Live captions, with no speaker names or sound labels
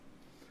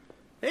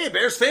Hey,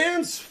 Bears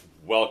fans!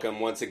 Welcome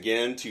once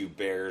again to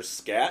Bears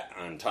Scat.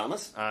 I'm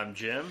Thomas. I'm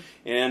Jim.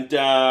 And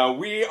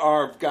we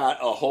are got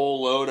a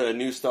whole load of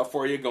new stuff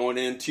for you going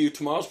into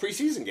tomorrow's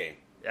preseason game.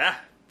 Yeah,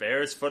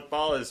 Bears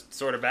football is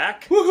sort of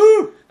back.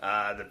 Woohoo!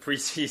 The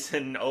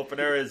preseason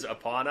opener is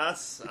upon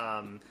us.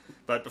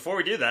 But before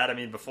we do that,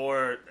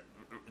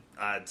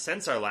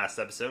 since our last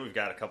episode, we've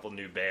got a couple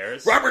new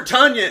Bears. Robert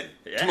Tonyan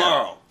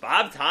tomorrow.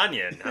 Bob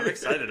Tonyan. I'm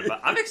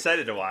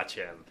excited to watch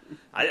him.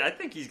 I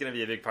think he's going to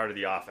be a big part of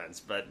the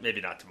offense, but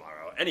maybe not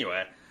tomorrow.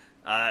 Anyway,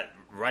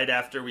 right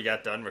after we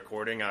got done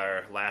recording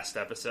our last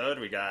episode,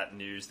 we got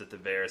news that the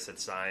Bears had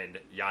signed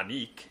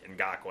Yannick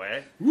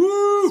Ngakoue.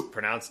 Woo! It's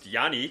pronounced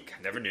Yannick.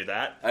 I never knew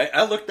that.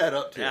 I looked that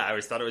up too. Yeah, I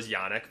always thought it was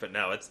Yannick, but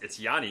no, it's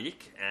Yannick.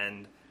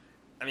 And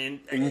I mean,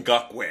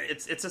 Ngakoue.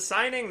 It's a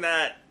signing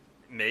that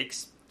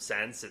makes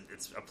sense.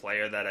 It's a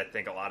player that I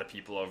think a lot of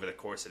people over the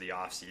course of the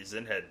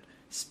offseason had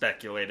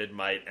speculated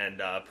might end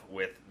up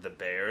with the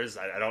Bears.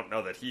 I don't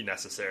know that he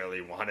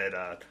necessarily wanted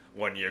a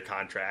one-year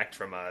contract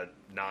from a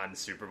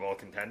non-Super Bowl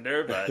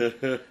contender, but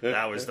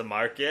that was the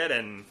market,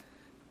 and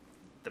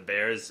the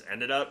Bears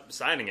ended up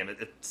signing him.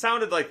 It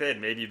sounded like they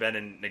had maybe been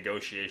in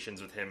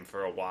negotiations with him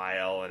for a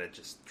while, and it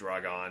just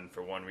drug on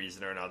for one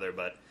reason or another,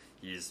 but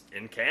he's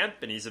in camp,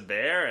 and he's a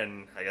Bear,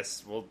 and I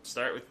guess we'll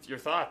start with your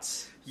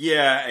thoughts.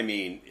 Yeah, I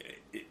mean,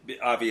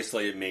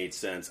 obviously it made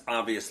sense.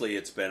 Obviously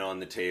it's been on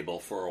the table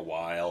for a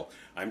while.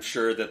 I'm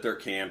sure that their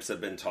camps have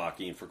been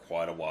talking for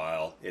quite a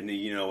while. And,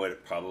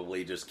 it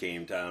probably just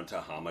came down to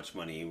how much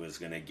money he was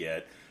going to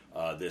get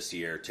this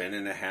year.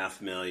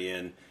 $10.5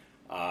 million.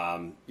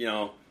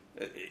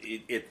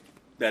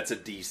 That's a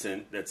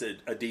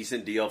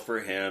decent deal for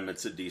him.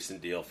 It's a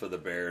decent deal for the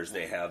Bears.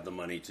 They have the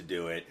money to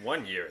do it.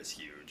 1 year is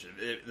huge.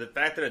 The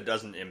fact that it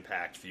doesn't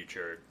impact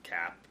future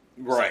cap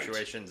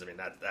situations, I mean,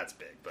 that's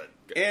big. But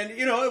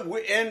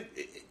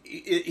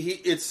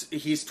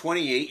he's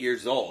 28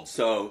 years old,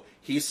 so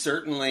he's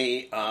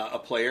certainly a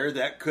player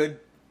that could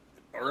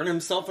earn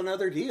himself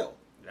another deal.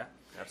 Yeah,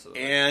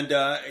 absolutely. And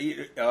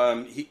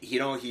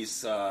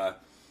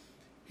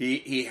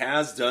he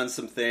has done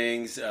some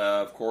things.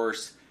 Of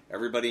course,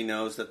 everybody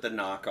knows that the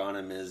knock on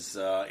him is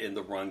in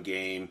the run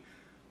game.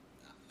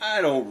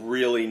 I don't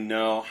really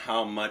know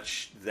how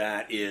much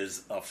that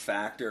is a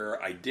factor.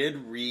 I did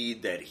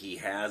read that he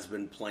has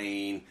been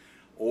playing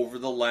over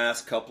the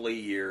last couple of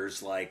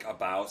years, like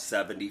about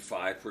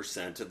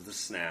 75% of the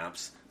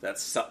snaps.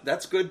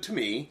 That's good to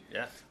me.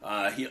 Yeah.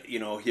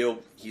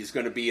 He's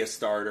going to be a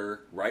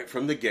starter right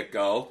from the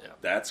get-go. Yeah.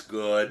 That's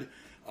good.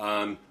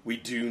 We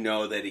do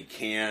know that he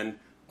can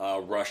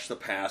rush the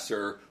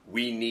passer.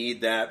 We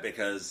need that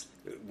because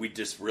we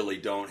just really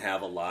don't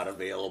have a lot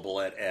available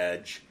at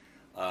edge.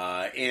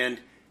 And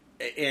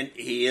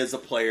he is a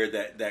player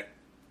that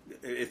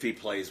if he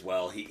plays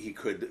well, he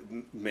could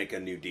make a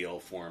new deal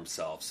for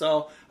himself.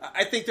 So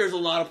I think there's a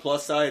lot of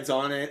plus sides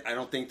on it. I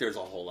don't think there's a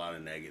whole lot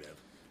of negative.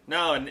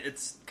 No, and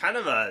it's kind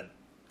of a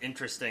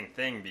interesting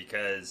thing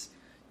because,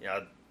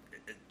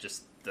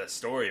 just the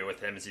story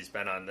with him is he's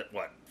been on,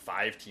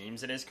 5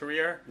 teams in his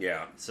career?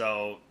 Yeah.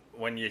 So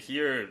when you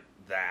hear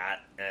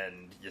that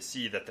and you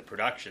see that the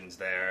production's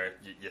there,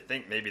 you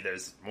think maybe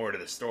there's more to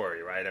the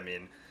story, right? I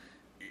mean,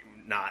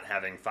 not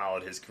having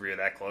followed his career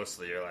that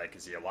closely, you're like,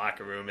 is he a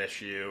locker room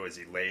issue? Is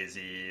he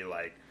lazy?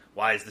 Like,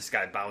 why is this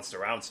guy bounced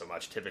around so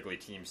much? Typically,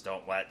 teams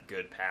don't let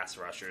good pass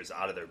rushers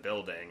out of their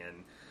building.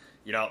 And,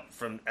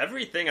 from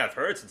everything I've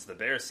heard since the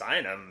Bears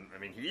signed him, I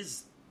mean,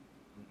 he's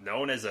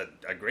known as a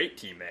great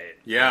teammate.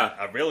 Yeah.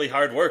 A really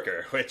hard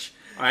worker, which...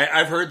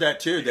 I've heard that,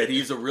 too, that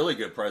he's a really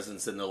good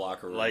presence in the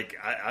locker room. Like,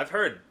 I've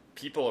heard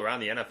people around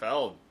the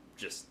NFL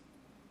just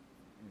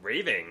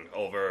raving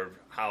over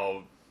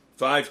how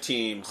 5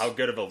 teams. How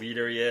good of a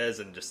leader he is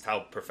and just how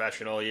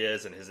professional he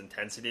is and his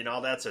intensity and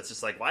all that. So it's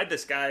just like, why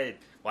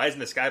hasn't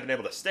this guy been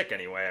able to stick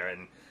anywhere?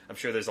 And I'm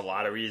sure there's a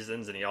lot of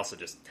reasons, and he also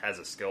just has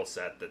a skill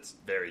set that's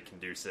very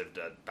conducive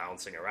to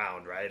bouncing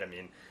around, right? I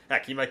mean,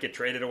 heck, he might get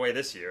traded away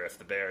this year if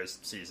the Bears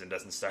season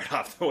doesn't start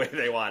off the way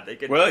they want. They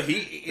could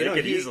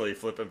easily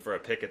flip him for a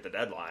pick at the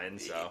deadline.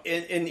 So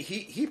and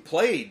he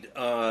played.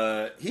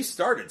 He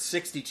started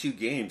 62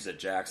 games at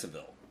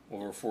Jacksonville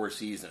over 4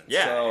 seasons.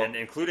 Yeah, so, and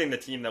including the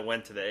team that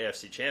went to the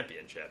AFC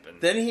Championship. And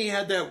then he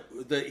had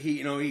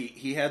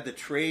he had the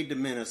trade to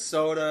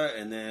Minnesota,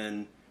 and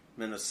then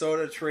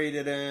Minnesota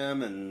traded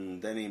him,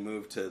 and then he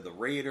moved to the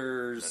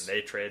Raiders. And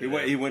they traded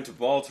him. He went to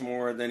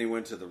Baltimore, and then he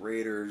went to the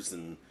Raiders,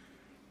 and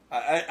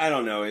I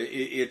don't know.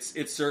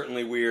 It's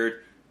certainly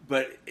weird,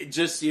 but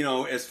just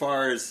as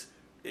far as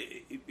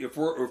if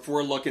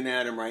we're looking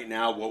at him right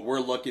now, what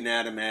we're looking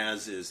at him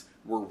as is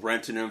we're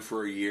renting him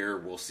for a year.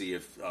 We'll see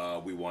if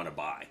we want to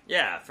buy.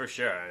 Yeah, for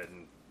sure.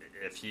 And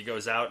if he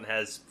goes out and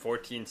has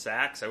 14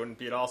 sacks, I wouldn't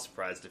be at all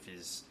surprised if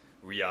he's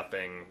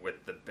re-upping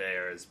with the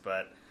Bears.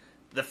 But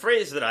the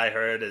phrase that I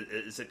heard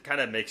is it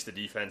kind of makes the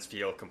defense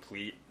feel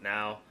complete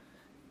now.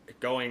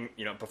 Going,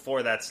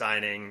 before that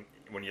signing,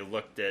 when you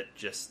looked at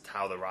just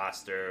how the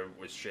roster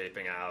was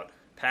shaping out,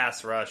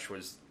 pass rush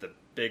was the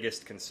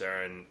biggest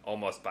concern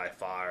almost by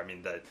far. I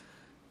mean, the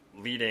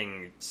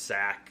leading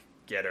sack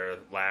getter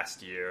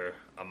last year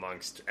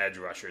amongst edge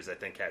rushers, I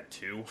think, had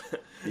 2.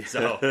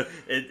 So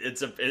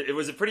it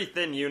was a pretty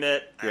thin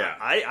unit. Yeah.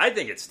 I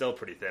think it's still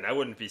pretty thin. I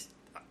wouldn't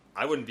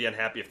be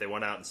unhappy if they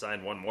went out and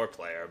signed one more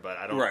player, but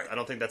I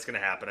don't think that's going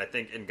to happen. I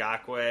think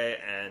Ngakoue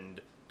and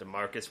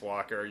DeMarcus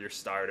Walker are your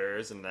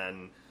starters, and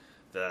then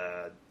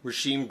the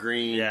Rasheem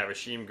Green. Yeah,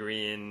 Rasheem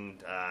Green.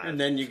 And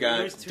then you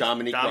got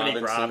Dominique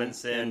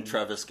Robinson and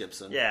Travis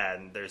Gibson. Yeah,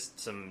 and there's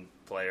some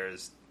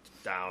players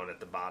down at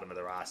the bottom of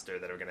the roster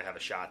that are going to have a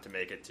shot to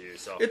make it too.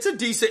 So it's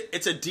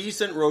a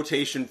decent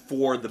rotation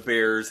for the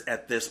Bears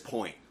at this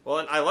point. Well,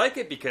 and I like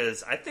it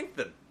because I think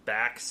the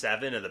back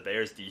 7 of the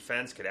Bears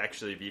defense could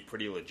actually be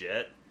pretty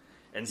legit.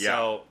 And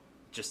so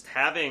just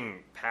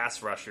having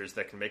pass rushers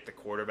that can make the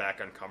quarterback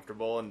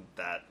uncomfortable and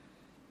that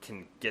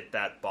can get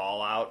that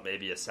ball out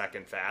maybe a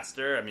second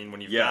faster. I mean,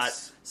 when you've got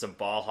some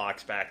ball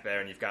hawks back there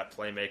and you've got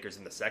playmakers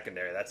in the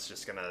secondary, that's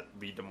just going to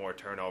lead to more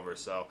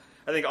turnovers. So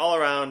I think all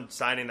around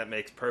signing that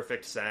makes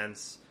perfect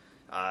sense.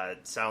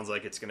 It sounds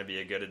like it's going to be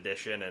a good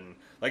addition. And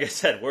like I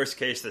said, worst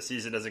case, the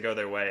season doesn't go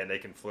their way and they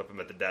can flip him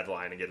at the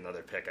deadline and get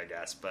another pick, I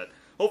guess. But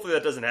hopefully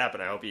that doesn't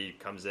happen. I hope he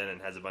comes in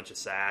and has a bunch of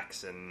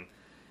sacks and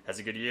has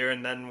a good year.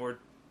 And then we're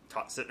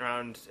sitting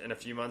around in a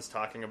few months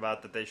talking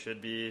about that they should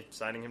be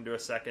signing him to a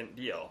second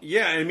deal.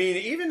 Yeah, I mean,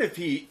 even if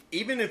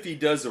he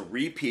does a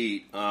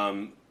repeat,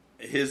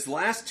 his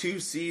last 2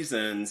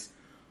 seasons,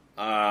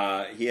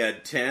 he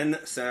had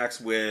 10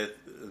 sacks with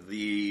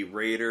the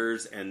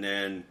Raiders and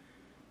then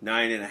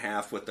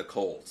 9.5 with the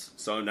Colts.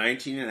 So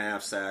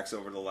 19.5 sacks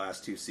over the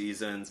last 2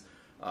 seasons,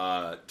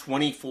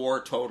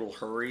 24 total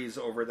hurries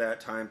over that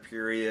time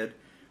period,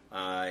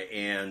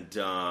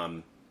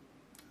 and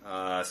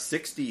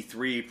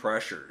 63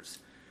 pressures.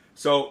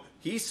 So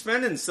he's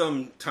spending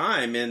some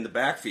time in the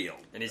backfield.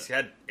 And he's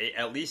had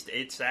at least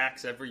 8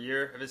 sacks every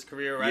year of his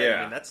career, right? Yeah.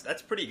 I mean,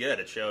 that's pretty good.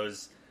 It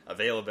shows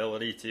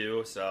availability,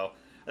 too. So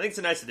I think it's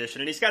a nice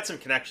addition. And he's got some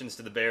connections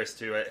to the Bears,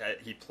 too.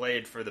 He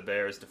played for the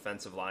Bears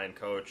defensive line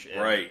coach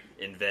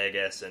in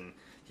Vegas, and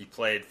he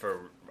played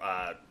for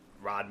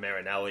Rod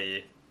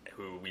Marinelli,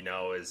 who we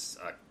know is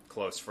a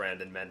close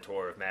friend and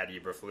mentor of Matt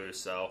Eberflus.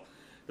 So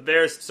the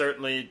Bears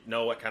certainly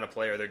know what kind of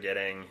player they're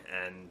getting,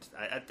 and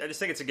I just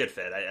think it's a good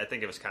fit. I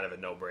think it was kind of a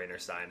no-brainer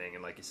signing,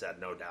 and like you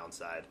said, no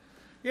downside.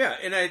 Yeah,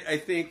 and I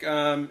think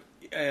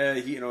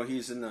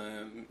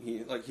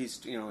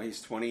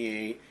he's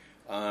 28.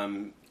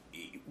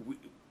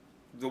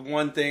 The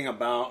one thing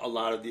about a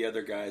lot of the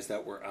other guys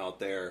that were out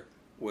there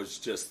was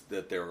just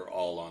that they were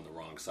all on the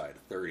wrong side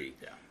of 30.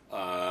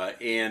 Yeah.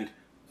 And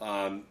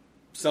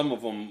some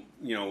of them,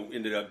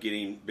 ended up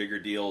getting bigger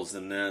deals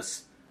than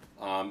this.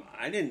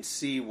 I didn't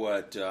see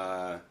what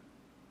the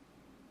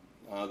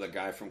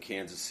guy from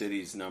Kansas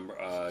City's deal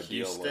was.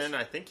 Houston,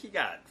 I think he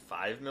got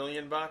 $5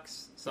 million,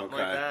 something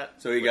like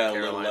that. So he got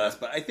Carolina. A little less,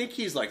 but I think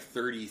he's like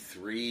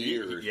 33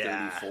 or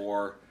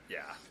 34.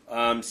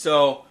 Yeah.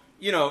 So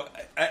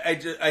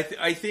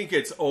I think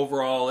it's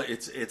overall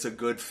it's a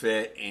good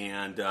fit,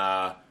 and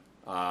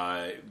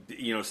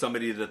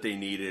somebody that they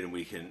needed, and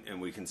we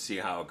can see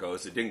how it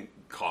goes. It didn't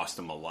cost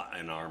them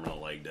an arm and a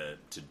leg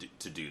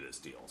to do this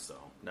deal. So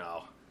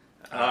no.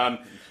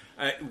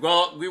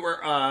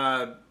 We're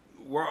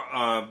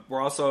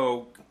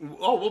also.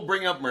 Oh, we'll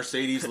bring up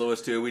Mercedes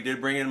Lewis too. We did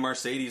bring in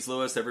Mercedes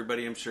Lewis.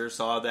 Everybody, I'm sure,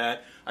 saw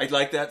that. I'd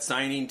like that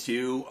signing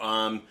too.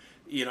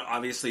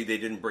 Obviously they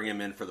didn't bring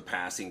him in for the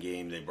passing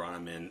game. They brought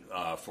him in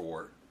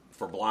for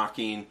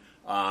blocking.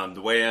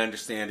 The way I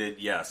understand it,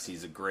 yes,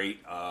 he's a great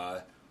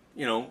locker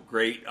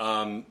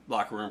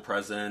room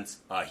presence.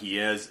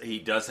 He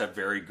does have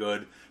very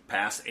good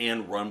pass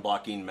and run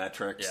blocking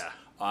metrics. Yeah.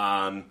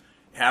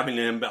 Having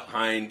him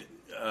behind,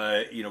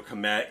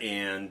 Komet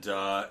and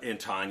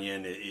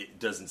Tanyan, it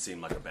doesn't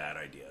seem like a bad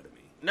idea to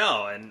me.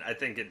 No, and I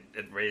think it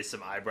raised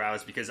some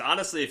eyebrows because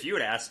honestly, if you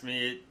had asked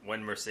me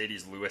when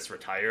Mercedes Lewis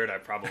retired, I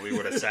probably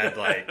would have said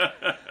I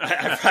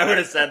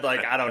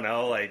don't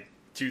know,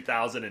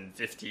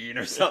 2015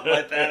 or something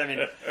like that. I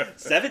mean,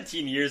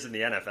 17 years in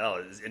the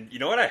NFL and you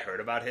know what I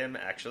heard about him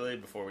actually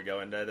before we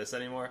go into this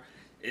anymore?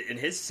 In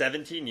his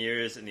 17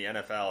 years in the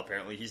NFL,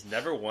 apparently he's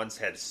never once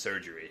had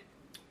surgery.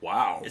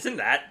 Wow. Isn't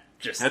that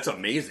that's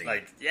amazing.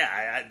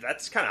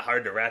 That's kind of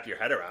hard to wrap your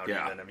head around.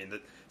 Yeah. Even. I mean,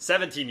 the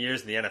 17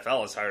 years in the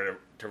NFL is hard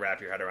to wrap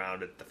your head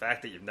around. The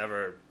fact that you've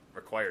never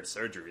required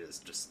surgery is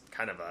just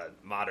kind of a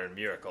modern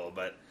miracle.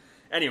 But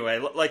anyway,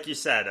 like you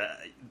said,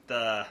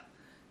 the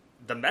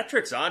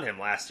metrics on him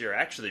last year are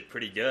actually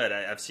pretty good.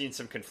 I've seen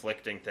some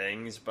conflicting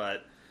things,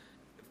 but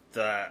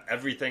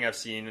everything I've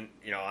seen,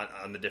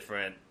 on the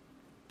different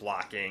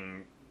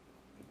blocking,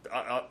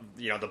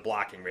 the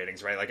blocking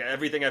ratings, right?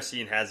 Everything I've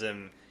seen has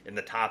him in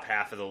the top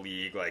half of the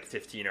league,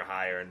 15 or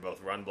higher in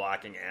both run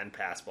blocking and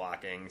pass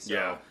blocking.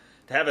 So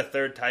to have a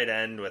third tight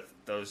end with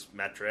those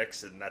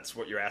metrics, and that's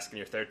what you're asking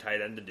your third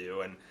tight end to do,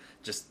 and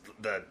just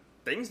the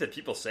things that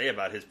people say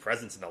about his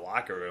presence in the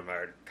locker room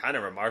are kind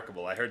of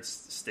remarkable. I heard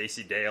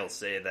Stacey Dale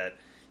say that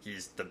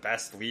he's the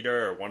best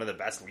leader or one of the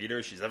best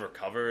leaders she's ever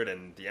covered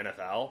in the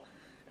NFL.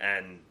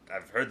 And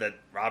I've heard that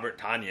Robert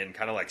Tonyan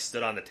kind of like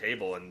stood on the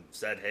table and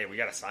said, "Hey, we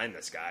got to sign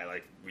this guy.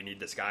 Like, we need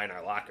this guy in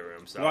our locker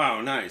room." So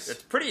wow, nice.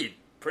 It's pretty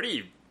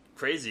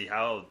crazy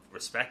how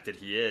respected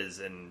he is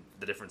in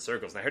the different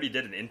circles. And I heard he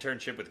did an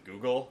internship with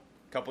Google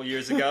a couple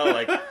years ago.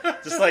 Like,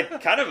 just like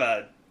kind of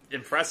a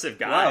impressive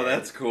guy. Wow,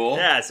 that's cool.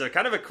 Yeah, so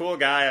kind of a cool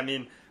guy. I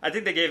mean, I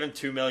think they gave him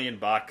 $2 million.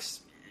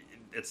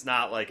 It's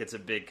not like it's a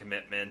big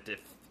commitment.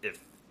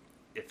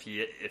 If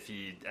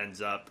he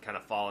ends up kind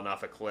of falling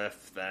off a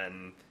cliff,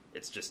 then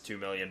it's just $2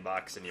 million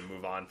and you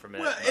move on from it.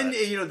 Well,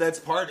 and that's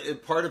part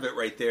of it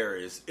right there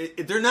is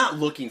they're not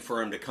looking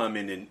for him to come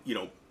in and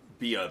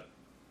be a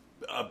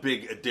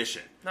big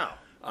addition. No.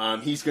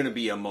 He's going to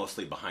be a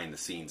mostly behind the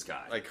scenes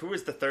guy. Like, who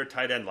was the third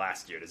tight end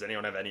last year? Does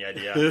anyone have any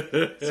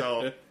idea?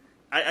 So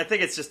I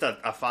think it's just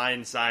a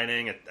fine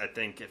signing. I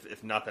think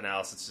if nothing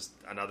else, it's just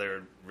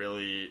another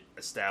really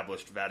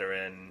established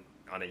veteran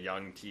on a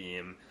young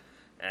team.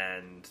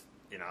 And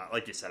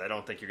like you said, I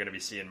don't think you're going to be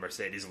seeing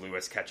Mercedes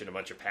Lewis catching a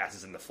bunch of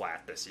passes in the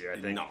flat this year. I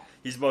think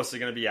he's mostly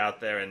going to be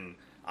out there in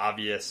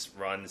obvious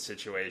run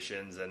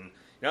situations. And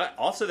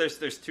also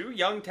there's two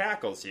young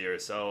tackles here,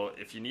 so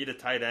if you need a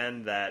tight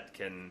end that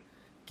can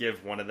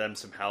give one of them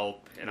some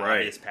help in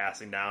obvious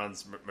passing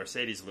downs,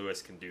 Mercedes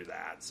Lewis can do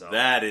that. So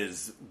that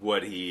is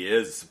what he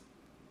is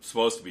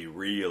supposed to be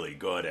really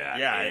good at.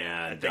 Yeah,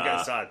 and I think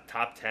I saw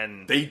top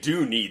 10. They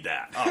do need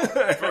that.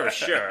 Oh, for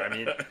sure. I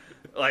mean,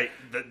 like,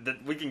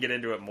 we can get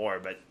into it more,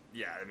 but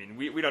yeah, I mean,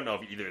 we don't know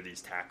if either of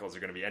these tackles are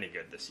going to be any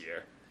good this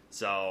year.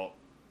 So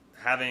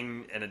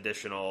having an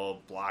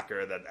additional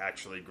blocker that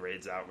actually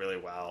grades out really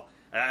well,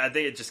 I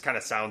think it just kind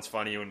of sounds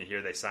funny when you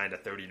hear they signed a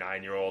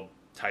 39-year-old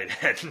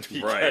tight end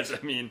because, I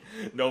mean,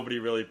 nobody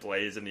really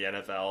plays in the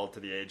NFL to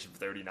the age of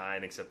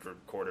 39 except for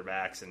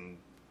quarterbacks and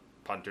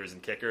punters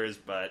and kickers,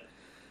 but it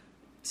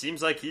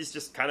seems like he's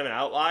just kind of an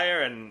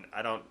outlier, and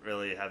I don't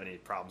really have any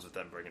problems with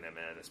them bringing him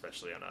in,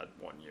 especially on a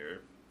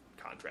one-year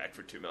contract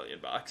for $2 million.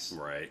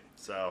 Right.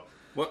 So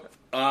what?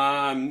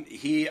 I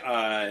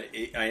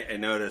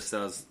noticed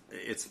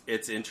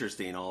it's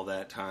interesting. All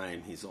that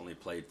time, he's only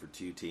played for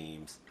 2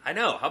 teams. I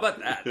know. How about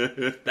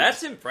that?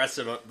 That's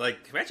impressive.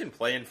 Like, imagine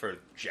playing for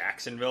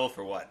Jacksonville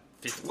for what?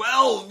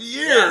 12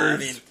 years. Yeah, I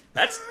mean,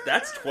 that's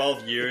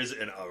 12 years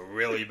in a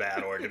really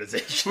bad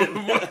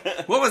organization.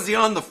 What was he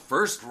on the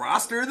first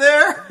roster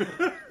there?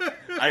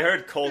 I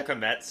heard Cole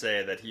Kmet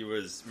say that he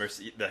was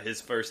that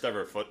his first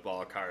ever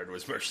football card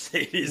was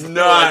Mercedes.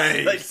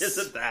 Nice. Like,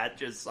 isn't that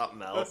just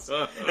something else?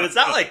 And it's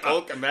not like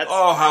Cole Kmet's...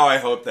 Oh, how I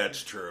hope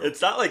that's true.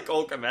 It's not like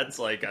Cole Kmet's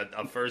like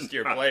a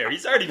first-year player.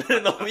 He's already been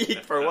in the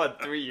league for,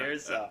 3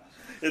 years now.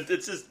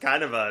 It's just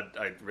kind of a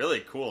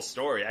really cool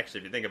story, actually,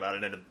 if you think about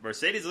it. And if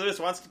Mercedes Lewis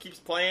wants to keep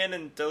playing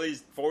until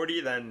he's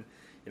 40, then,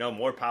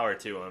 more power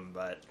to him.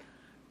 But,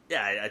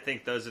 yeah, I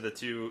think those are the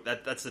two.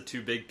 That's the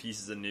two big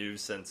pieces of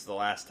news since the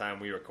last time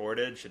we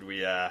recorded. Should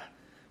we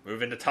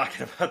move into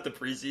talking about the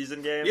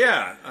preseason game?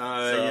 Yeah.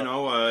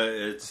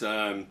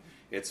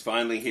 It's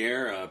finally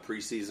here,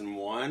 preseason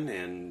 1.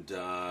 And,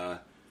 of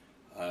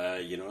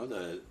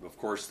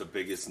course, the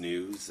biggest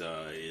news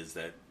is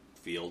that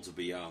Fields will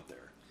be out there.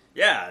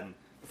 Yeah, and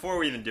before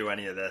we even do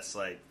any of this,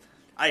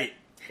 I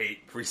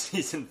hate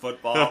preseason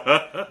football.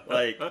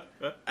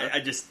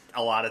 I just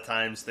a lot of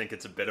times think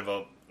it's a bit of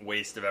a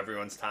waste of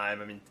everyone's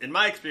time. I mean, in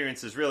my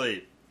experience, there's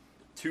really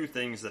 2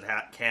 things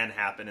that can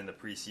happen in the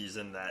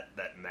preseason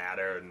that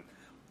matter, and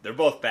they're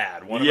both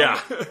bad. One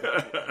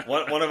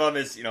of them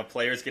is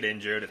players get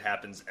injured. It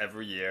happens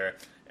every year,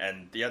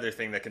 and the other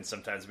thing that can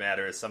sometimes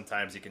matter is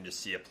sometimes you can just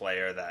see a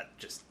player that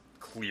just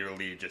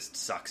clearly just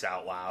sucks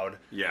out loud.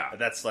 Yeah.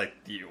 That's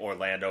like the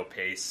Orlando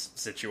Pace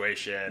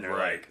situation, or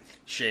like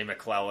Shea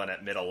McClellan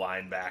at middle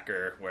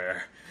linebacker,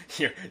 where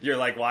you're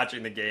like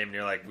watching the game and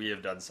you're like, we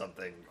have done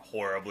something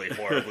horribly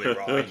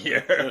wrong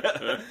here.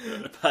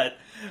 But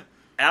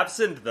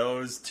absent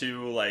those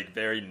 2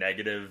 very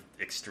negative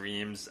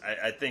extremes,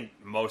 I think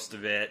most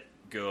of it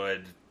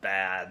good,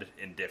 bad,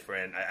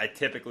 indifferent. I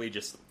typically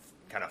just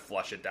kind of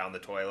flush it down the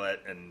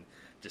toilet and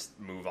just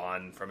move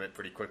on from it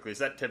pretty quickly. Is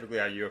that typically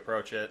how you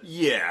approach it?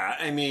 Yeah,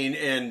 I mean,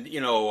 and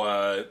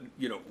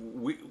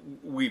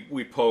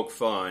we poke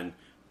fun,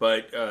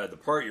 but the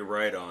part you're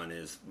right on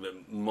is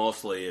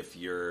mostly if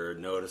you're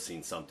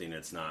noticing something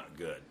that's not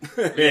good,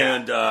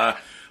 and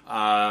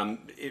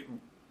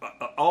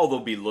all they'll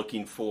be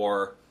looking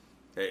for,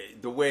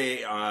 the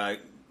way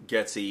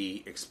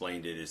Getsy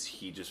explained it, is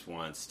he just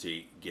wants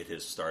to get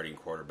his starting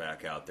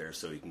quarterback out there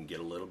so he can get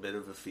a little bit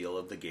of a feel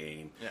of the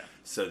game,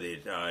 so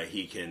that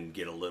he can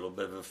get a little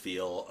bit of a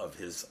feel of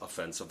his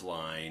offensive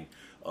line,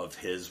 of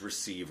his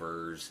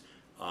receivers,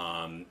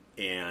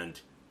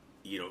 and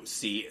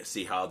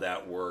see how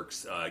that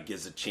works.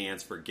 Gives a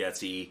chance for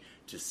Getsy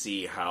to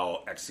see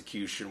how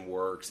execution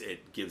works.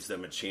 It gives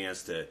them a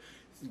chance to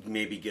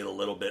maybe get a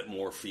little bit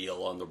more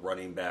feel on the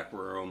running back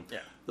room. Yeah.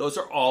 Those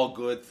are all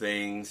good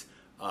things.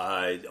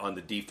 On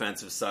the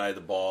defensive side of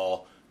the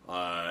ball,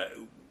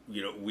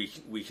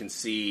 we can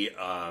see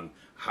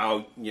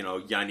how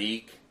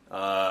Yannick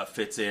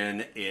fits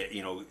in.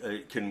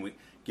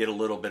 get a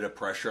little bit of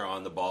pressure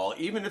on the ball.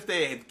 Even if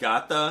they've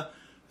got the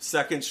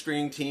second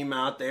string team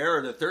out there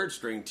or the third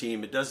string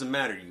team, it doesn't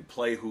matter. You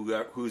play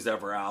who's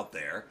ever out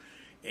there.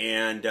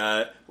 And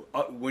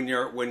when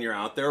you're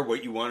out there,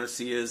 what you want to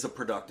see is a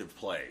productive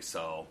play.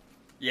 So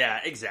yeah,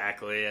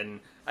 exactly. And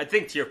I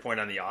think to your point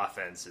on the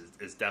offense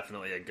is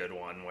definitely a good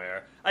one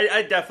where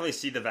I definitely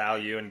see the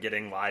value in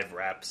getting live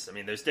reps. I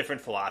mean, there's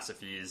different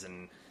philosophies,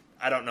 and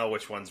I don't know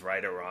which one's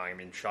right or wrong. I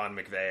mean, Sean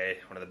McVay,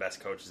 one of the best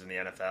coaches in the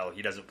NFL,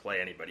 he doesn't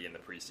play anybody in the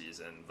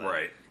preseason. But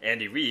right.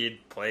 Andy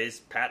Reid plays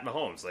Pat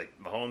Mahomes. Like,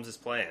 Mahomes is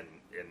playing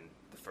in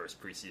the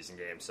first preseason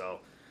game. So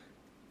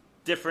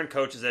different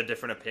coaches have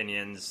different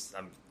opinions.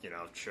 I'm,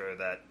 sure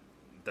that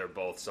they're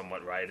both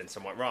somewhat right and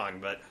somewhat wrong,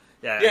 but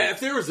yeah. If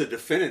there was a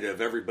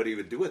definitive, everybody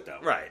would do it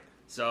that way. Right.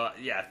 So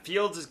yeah,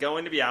 Fields is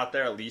going to be out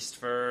there at least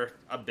for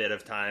a bit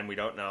of time. We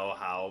don't know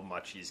how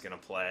much he's going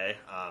to play.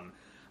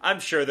 I'm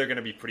sure they're going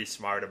to be pretty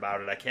smart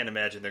about it. I can't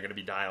imagine they're going to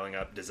be dialing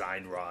up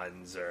designed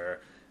runs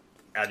or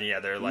any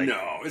other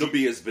No, it'll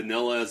be as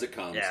vanilla as it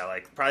comes. Yeah,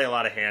 probably a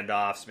lot of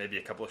handoffs, maybe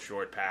a couple of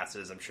short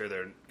passes. I'm sure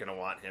they're going to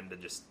want him to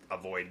just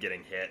avoid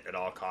getting hit at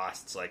all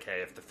costs. Like,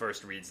 hey, if the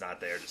first read's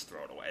not there, just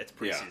throw it away. It's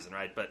preseason,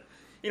 right? But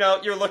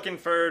you're looking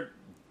for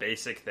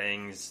basic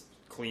things,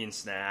 clean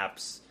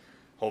snaps,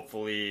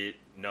 hopefully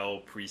no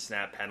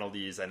pre-snap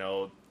penalties. I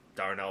know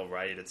Darnell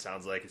Wright, it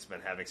sounds like, has been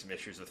having some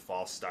issues with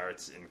false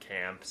starts in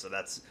camp, so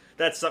that's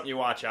something you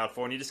watch out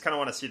for, and you just kind of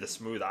want to see the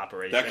smooth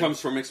operation. That comes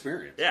from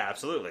experience. Yeah,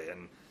 absolutely,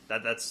 and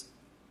that's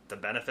the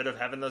benefit of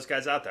having those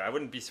guys out there. I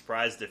wouldn't be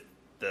surprised if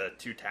the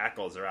two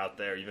tackles are out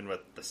there, even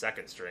with the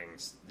second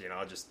strings,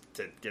 just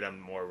to get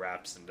them more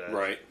reps and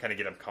to kind of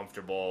get them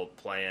comfortable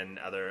playing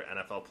other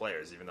NFL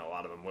players, even though a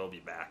lot of them will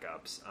be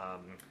backups.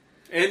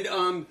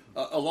 And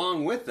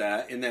along with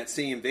that, in that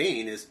same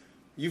vein, is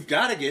you've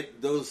got to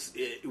get those.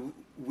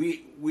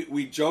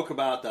 We joke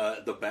about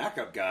the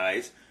backup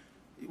guys.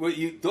 Well,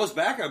 those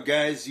backup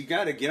guys, you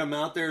got to get them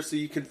out there so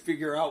you can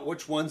figure out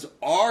which ones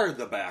are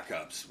the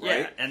backups,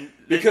 right? Yeah, and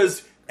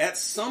because at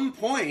some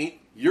point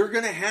you're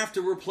going to have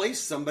to replace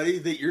somebody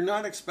that you're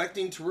not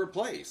expecting to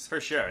replace.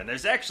 For sure, and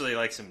there's actually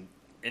some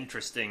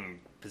interesting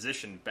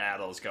position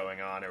battles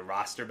going on, or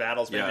roster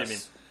battles. Maybe. Yes.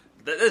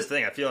 I mean, this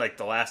thing, I feel like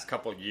the last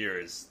couple of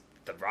years,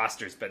 the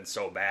roster's been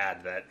so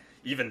bad that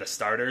even the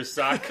starters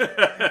suck.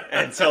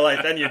 And so,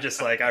 then you're just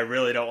I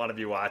really don't want to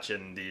be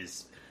watching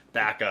these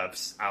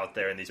backups out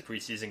there in these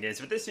preseason games.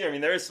 But this year, I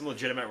mean, there is some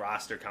legitimate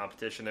roster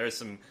competition. There is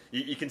some,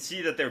 you can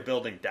see that they're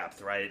building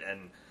depth, right?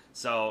 And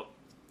so,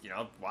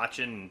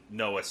 watching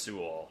Noah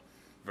Sewell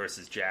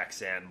versus Jack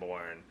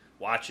Sanborn,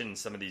 watching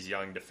some of these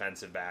young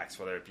defensive backs,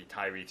 whether it be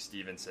Tyreek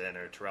Stevenson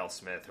or Terrell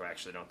Smith, who I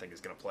actually don't think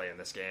is going to play in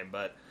this game,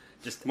 but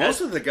just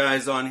most of the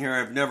guys on here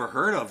I've never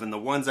heard of, and the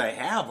ones I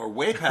have are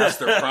way past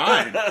their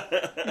prime.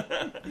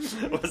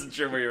 Wasn't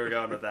sure where you were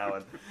going with that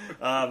one.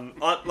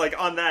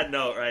 On that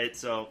note, right?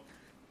 So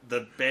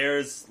the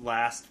Bears'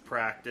 last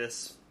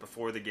practice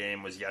before the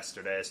game was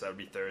yesterday, so that would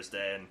be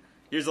Thursday. And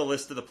here's a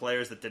list of the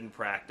players that didn't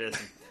practice.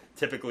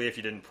 Typically, if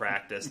you didn't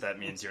practice, that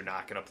means you're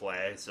not going to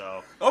play.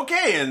 So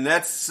okay, and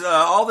that's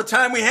all the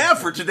time we have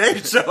for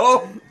today's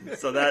show.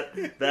 So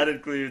that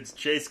includes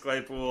Chase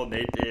Claypool,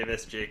 Nate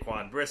Davis,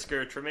 Jaquan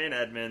Brisker, Tremaine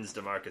Edmonds,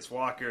 DeMarcus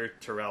Walker,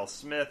 Terrell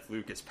Smith,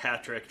 Lucas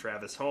Patrick,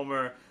 Travis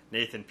Homer,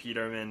 Nathan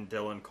Peterman,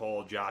 Dylan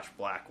Cole, Josh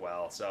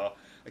Blackwell. So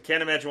I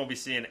can't imagine we'll be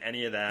seeing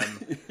any of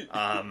them.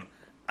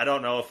 I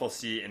don't know if we'll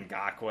see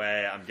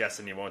Ngakoue. I'm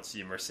guessing you won't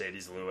see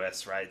Mercedes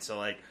Lewis, right? So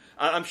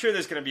I'm sure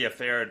there's going to be a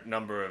fair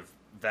number of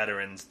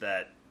veterans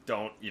that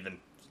don't even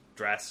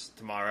dress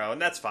tomorrow, and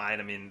that's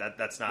fine. I mean,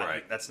 that's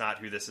not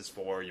who this is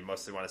for. You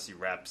mostly want to see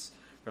reps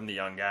from the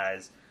young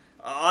guys.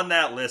 On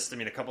that list, I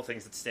mean, a couple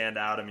things that stand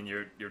out. I mean,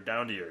 you're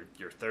down to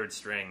your third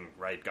string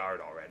right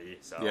guard already.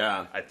 So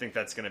yeah. I think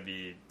that's going to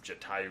be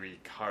Ja'Tyre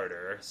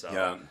Carter. So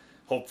yeah.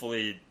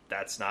 Hopefully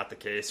that's not the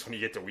case when you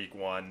get to week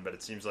one, but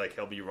it seems like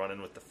he'll be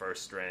running with the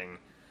first string.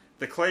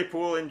 The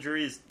Claypool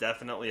injury is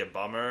definitely a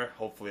bummer.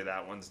 Hopefully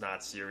that one's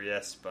not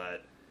serious,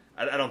 but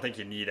I don't think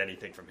you need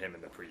anything from him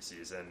in the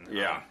preseason.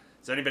 Yeah.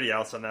 Is there anybody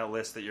else on that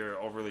list that you're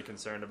overly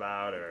concerned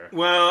about? Or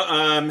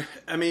well,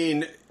 I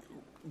mean,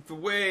 the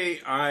way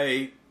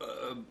I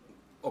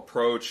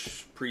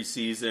approach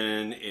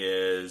preseason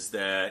is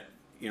that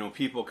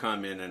people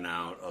come in and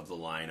out of the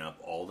lineup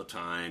all the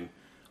time.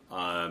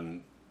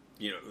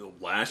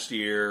 Last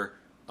year,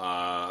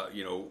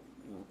 the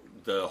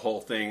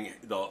whole thing,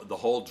 the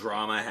whole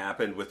drama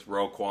happened with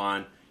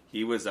Roquan.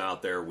 He was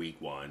out there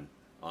week one.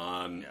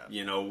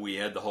 We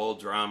had the whole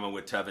drama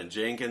with Tevin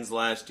Jenkins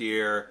last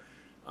year.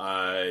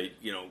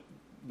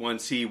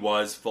 Once he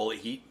was fully,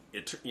 he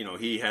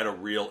had a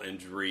real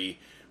injury.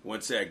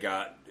 Once that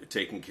got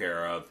taken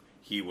care of,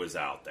 he was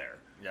out there.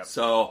 Yep.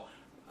 So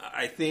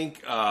I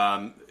think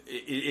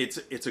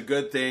it's a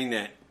good thing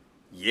that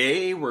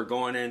we're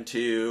going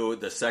into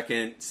the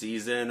second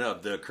season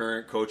of the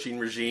current coaching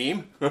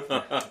regime.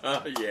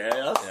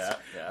 Yes,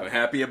 yeah. I'm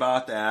happy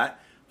about that.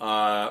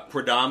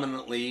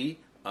 Predominantly.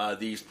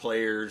 These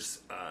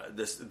players,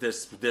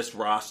 this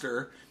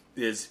roster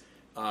is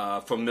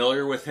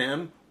familiar with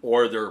him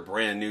or they're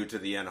brand new to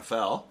the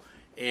NFL.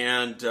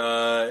 And,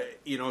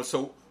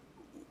 so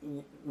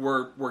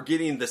we're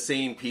getting the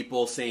same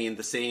people saying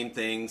the same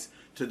things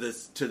to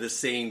the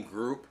same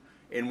group.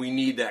 And we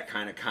need that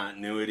kind of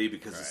continuity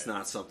because It's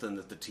not something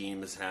that the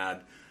team has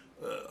had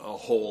a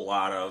whole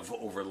lot of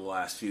over the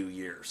last few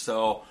years.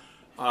 So,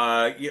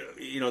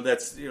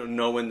 that's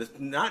knowing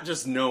not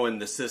just knowing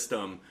the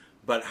system,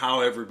 but how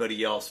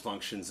everybody else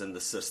functions in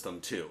the system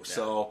too. Yeah.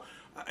 So,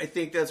 I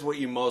think that's what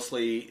you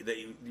mostly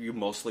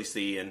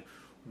see, and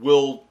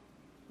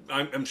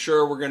I'm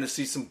sure we're going to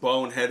see some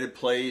boneheaded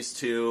plays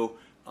too.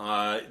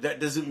 That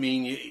doesn't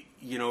mean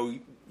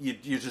you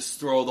just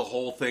throw the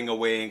whole thing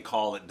away and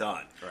call it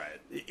done. Right.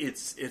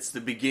 It's the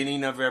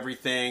beginning of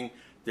everything.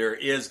 There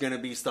is going to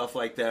be stuff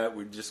like that.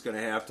 We're just going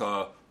to have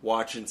to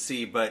watch and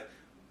see. But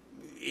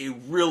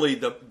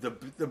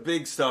the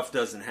big stuff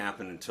doesn't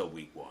happen until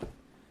week 1.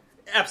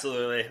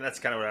 Absolutely. That's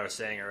kind of what I was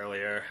saying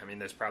earlier. I mean,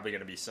 there's probably going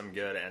to be some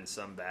good and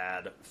some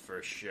bad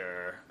for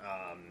sure.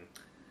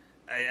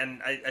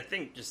 I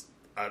think just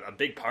a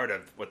big part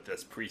of what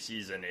this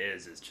preseason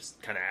is just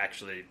kind of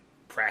actually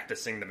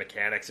practicing the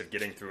mechanics of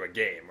getting through a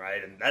game,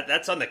 right? And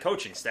that's on the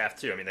coaching staff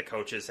too. I mean, the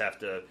coaches have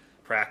to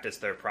practice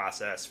their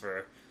process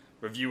for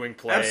reviewing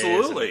plays,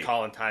 absolutely, and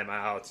calling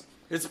timeouts.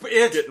 It's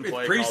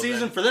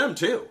preseason for them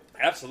too.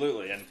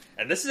 Absolutely,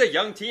 and this is a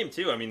young team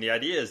too. I mean, the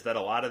idea is that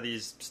a lot of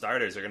these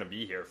starters are going to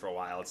be here for a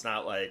while. It's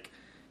not like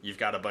you've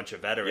got a bunch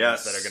of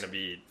veterans that are going to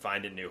be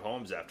finding new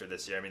homes after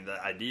this year. I mean,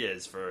 the idea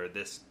is for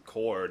this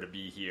core to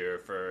be here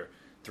for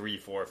 3,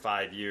 4,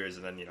 5 years,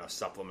 and then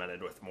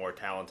supplemented with more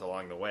talent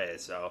along the way.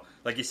 So,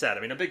 like you said,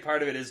 I mean, a big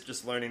part of it is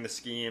just learning the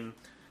scheme,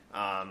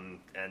 and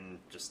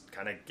just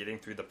kind of getting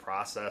through the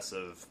process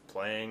of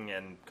playing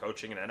and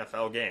coaching an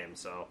NFL game.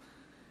 So,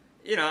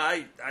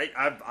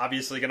 I'm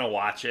obviously going to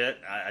watch it.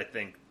 I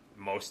think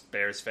most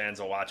Bears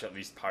fans will watch at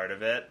least part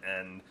of it,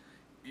 and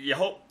you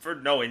hope for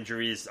no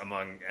injuries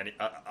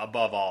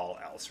above all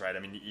else, right? I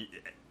mean,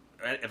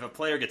 if a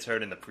player gets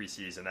hurt in the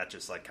preseason, that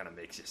just kind of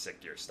makes you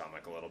sick to your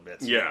stomach a little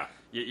bit. So yeah.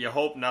 You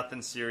hope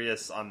nothing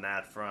serious on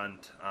that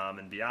front.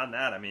 And beyond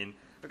that, I mean,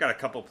 I've got a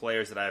couple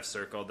players that I have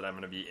circled that I'm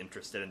going to be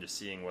interested in just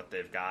seeing what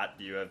they've got.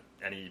 Do you have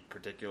any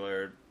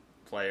particular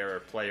player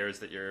or players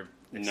that you're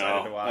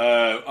excited to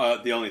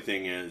watch? The only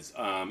thing is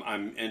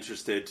I'm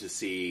interested to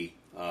see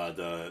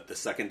the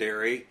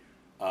secondary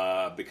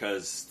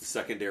because the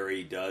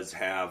secondary does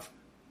have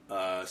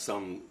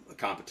some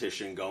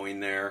competition going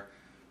there.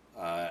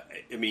 I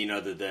mean,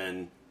 other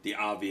than the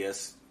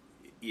obvious,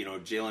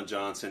 Jalen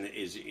Johnson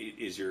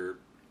is your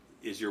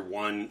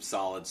one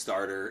solid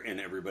starter, and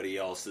everybody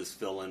else is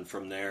filling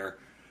from there.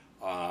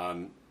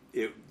 Also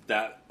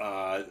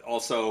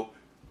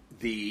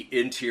the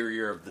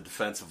interior of the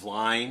defensive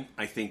line,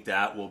 I think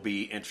that will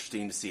be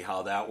interesting to see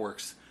how that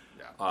works.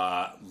 Yeah.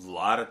 A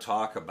lot of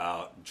talk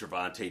about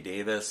Gervonta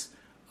Davis.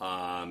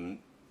 I've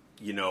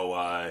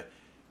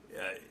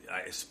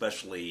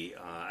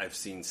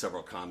seen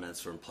several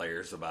comments from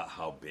players about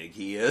how big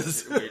he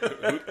is.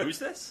 Who's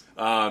this?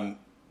 No,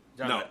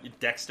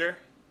 Dexter?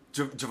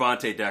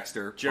 Gervonta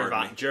Dexter.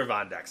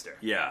 Gervon Dexter.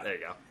 Yeah. There you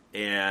go.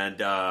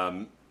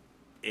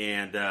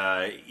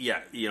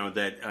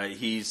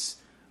 He's,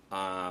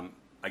 I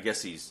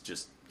guess he's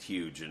just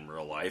huge in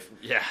real life.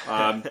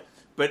 Yeah.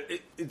 But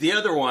the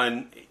other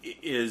one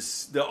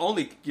is the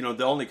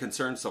only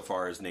concern so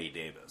far is Nate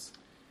Davis.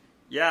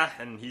 Yeah,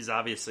 and he's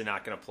obviously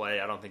not going to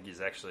play. I don't think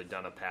he's actually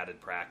done a padded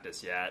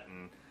practice yet.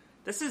 And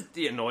this is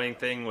the annoying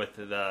thing with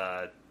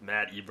the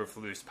Matt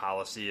Eberflus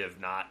policy of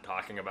not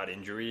talking about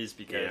injuries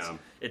because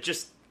it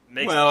just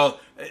makes... Well,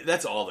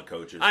 that's all the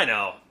coaches. I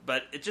know,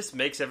 but it just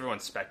makes everyone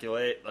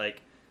speculate.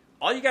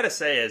 All you got to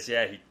say is,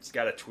 he's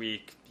got a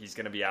tweak. He's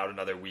going to be out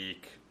another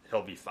week.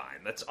 He'll be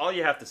fine. That's all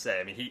you have to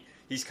say. I mean,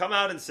 he's come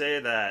out and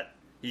say that...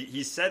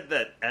 He said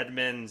that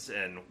Edmonds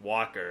and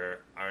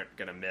Walker aren't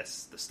going to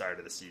miss the start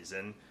of the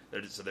season. They're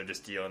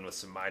just dealing with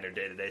some minor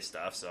day-to-day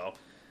stuff. So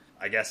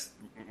I guess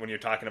when you're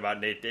talking about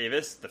Nate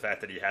Davis, the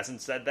fact that he hasn't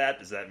said that,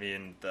 does that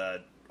mean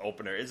the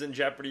opener is in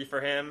jeopardy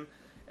for him?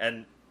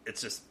 And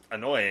it's just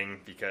annoying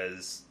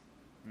because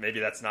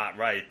maybe that's not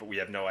right, but we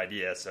have no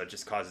idea. So it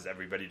just causes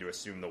everybody to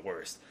assume the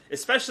worst,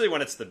 especially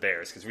when it's the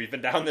Bears, because we've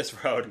been down this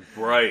road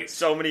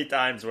so many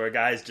times where a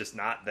guy's just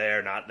not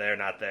there.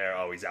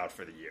 Oh, he's out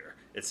for the year.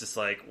 It's just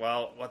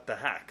well, what the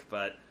heck?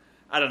 But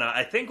I don't know.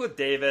 I think with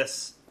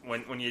Davis,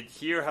 when you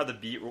hear how the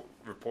beat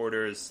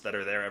reporters that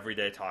are there every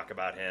day talk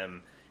about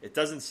him, it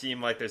doesn't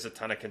seem like there's a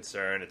ton of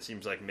concern. It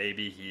seems like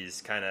maybe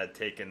he's kind of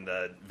taken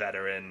the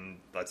veteran,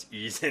 let's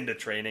ease into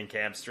training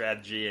camp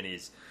strategy, and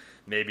he's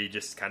maybe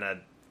just kind of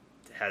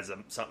has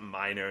something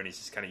minor, and he's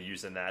just kind of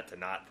using that to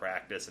not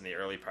practice in the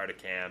early part of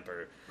camp.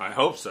 Or I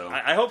hope so.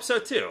 I hope so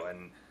too,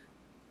 and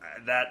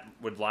that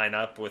would line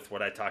up with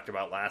what I talked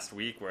about last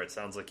week, where it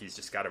sounds like he's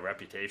just got a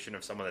reputation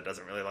of someone that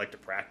doesn't really like to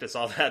practice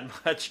all that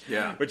much.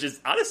 Yeah. Which is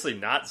honestly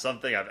not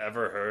something I've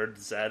ever heard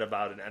said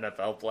about an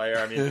NFL player.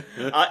 I mean,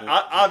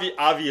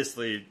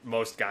 obviously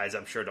most guys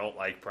I'm sure don't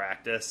like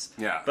practice.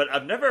 Yeah. But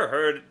I've never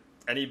heard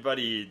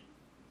anybody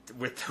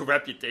with the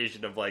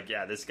reputation of like,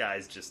 yeah, this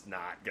guy's just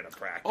not gonna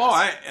practice.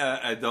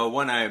 Oh, the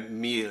one I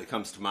immediately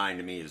comes to mind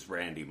to me is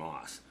Randy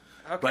Moss.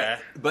 Okay,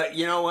 but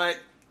you know what?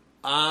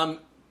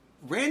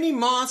 Randy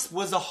Moss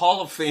was a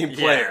Hall of Fame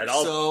player,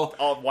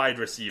 all wide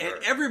receiver.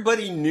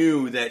 Everybody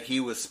knew that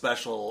he was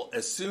special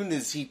as soon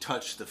as he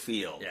touched the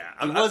field. Yeah,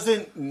 he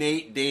wasn't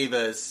Nate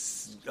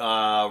Davis,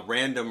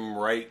 random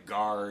right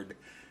guard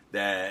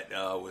that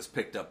was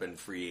picked up in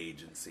free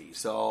agency.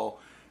 So,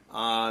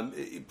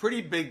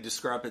 pretty big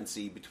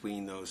discrepancy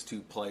between those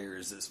two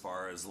players as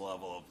far as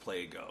level of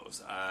play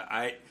goes.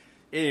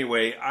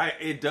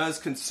 It does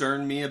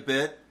concern me a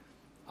bit.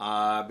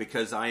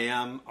 Because I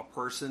am a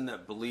person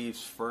that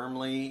believes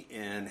firmly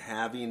in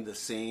having the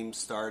same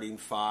starting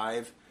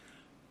five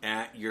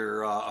at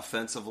your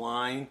offensive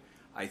line.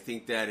 I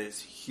think that is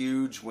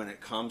huge when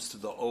it comes to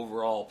the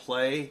overall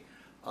play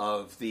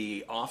of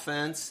the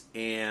offense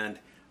and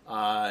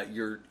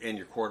your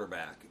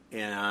quarterback.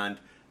 And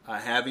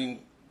having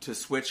to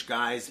switch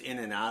guys in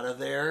and out of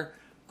there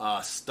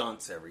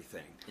stunts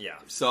everything. Yeah.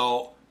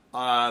 So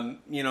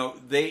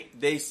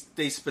they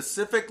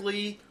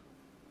specifically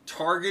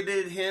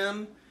targeted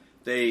him.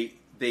 They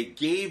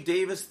gave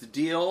Davis the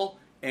deal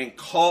and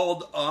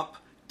called up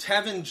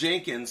Tevin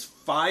Jenkins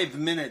 5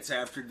 minutes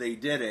after they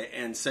did it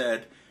and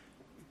said,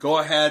 go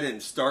ahead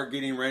and start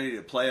getting ready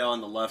to play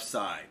on the left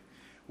side.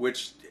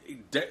 Which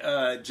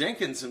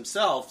Jenkins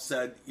himself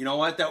said, you know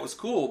what, that was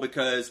cool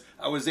because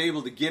I was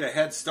able to get a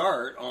head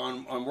start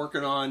on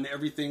working on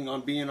everything on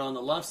being on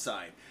the left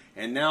side.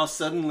 And now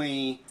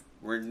suddenly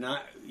we're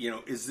not,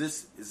 is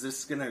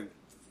this going to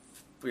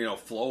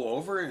flow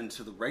over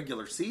into the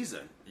regular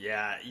season?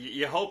 Yeah,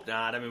 you hope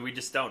not. I mean, we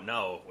just don't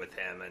know with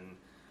him, and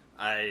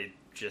I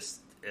just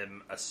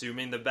am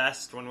assuming the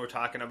best when we're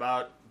talking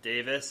about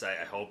Davis.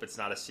 I hope it's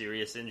not a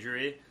serious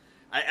injury.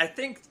 I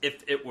think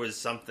if it was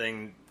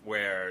something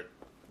where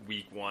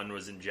week 1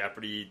 was in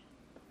jeopardy,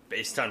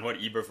 based on what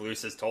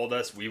Eberflus has told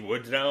us, we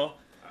would know.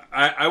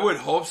 I would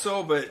hope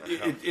so, but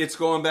it's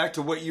going back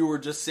to what you were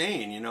just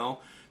saying,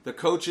 The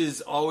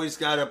coaches always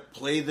got to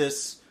play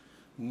this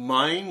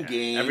mind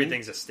game.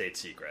 Everything's a state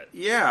secret.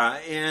 Yeah,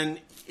 and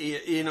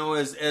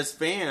as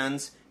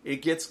fans,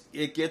 it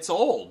gets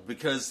old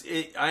because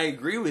I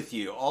agree with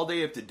you. All they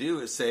have to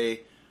do is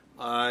say,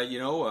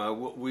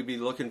 we'll be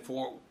looking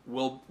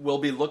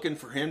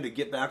for him to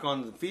get back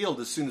on the field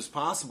as soon as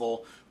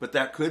possible. But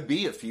that could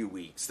be a few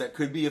weeks. That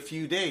could be a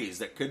few days.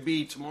 That could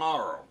be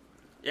tomorrow.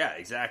 Yeah,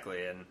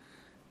 exactly. And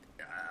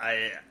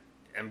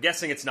I'm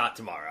guessing it's not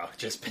tomorrow,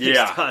 just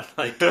based on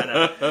like kind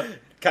of,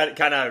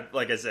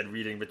 like I said,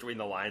 reading between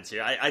the lines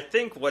here. I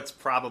think what's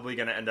probably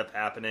going to end up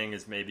happening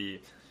is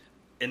maybe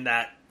in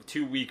that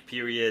 2-week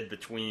period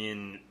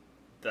between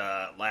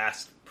the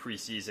last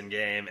preseason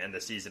game and the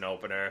season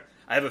opener,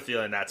 I have a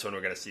feeling that's when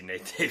we're going to see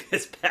Nate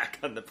Davis back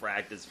on the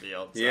practice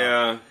field. So,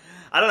 yeah.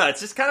 I don't know.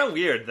 It's just kind of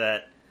weird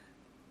that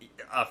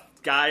a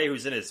guy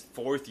who's in his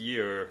 4th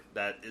year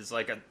that is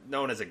like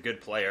known as a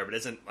good player, but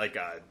isn't like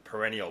a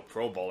perennial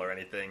Pro Bowl or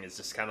anything, is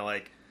just kind of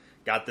like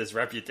got this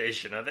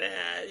reputation of,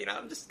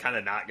 I'm just kind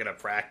of not going to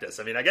practice.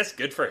 I mean, I guess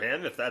good for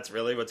him if that's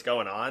really what's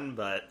going on,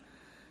 but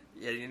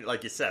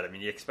like you said, I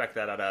mean, you expect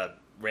that out of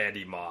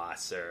Randy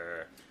Moss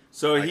or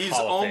he's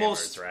Hall of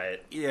almost Famers,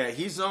 right? Yeah,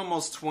 he's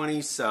almost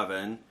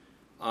 27.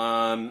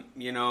 And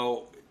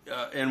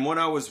what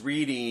I was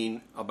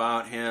reading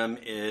about him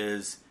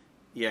is,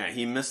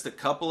 he missed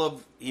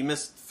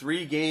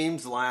 3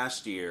 games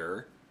last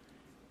year,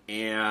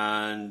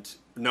 and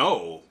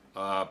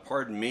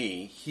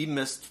he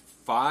missed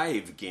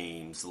 5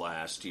 games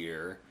last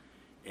year,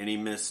 and he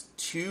missed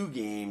 2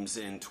 games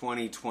in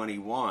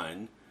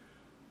 2021.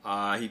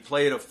 He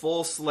played a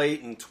full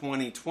slate in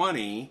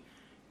 2020,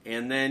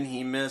 and then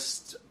he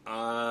missed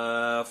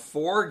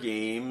 4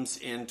 games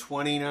in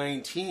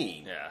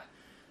 2019. Yeah.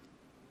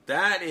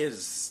 That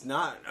is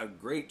not a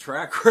great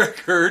track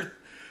record.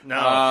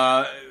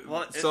 No.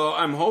 So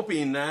I'm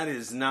hoping that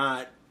is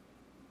not,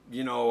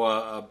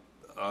 a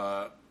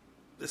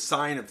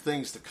sign of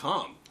things to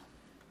come.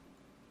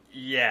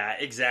 Yeah,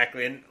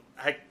 exactly. And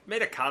I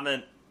made a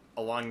comment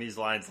along these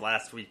lines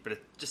last week, but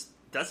it just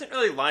doesn't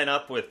really line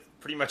up with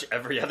pretty much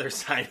every other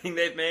signing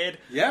they've made.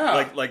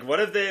 Yeah. Like what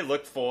have they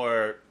looked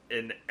for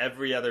in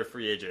every other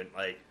free agent?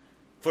 Like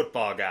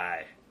football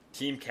guy,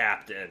 team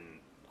captain,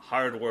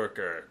 hard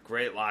worker,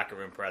 great locker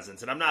room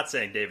presence. And I'm not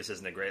saying Davis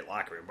isn't a great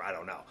locker room, I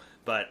don't know.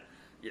 But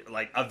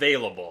like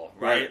available,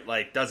 right?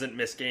 Like doesn't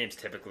miss games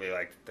typically.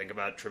 Like think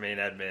about Tremaine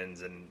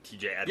Edmonds and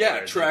TJ Edwards.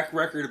 Yeah, track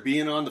record of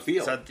being on the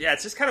field. So yeah,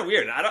 it's just kind of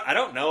weird. And I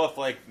don't know if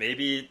like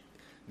maybe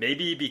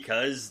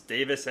because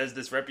Davis has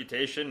this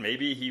reputation,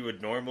 maybe he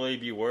would normally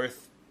be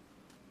worth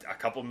a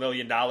couple $1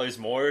 million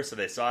more. So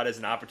they saw it as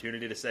an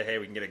opportunity to say, hey,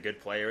 we can get a good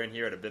player in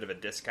here at a bit of a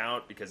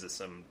discount because of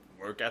some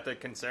work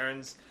ethic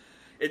concerns.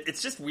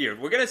 It's just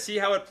weird. We're going to see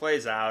how it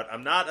plays out.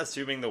 I'm not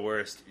assuming the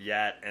worst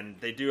yet, and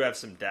they do have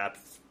some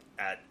depth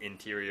at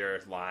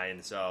interior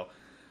line, so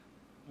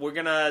we're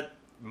going to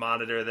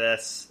monitor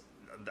this.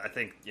 I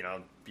think,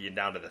 being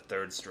down to the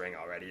third string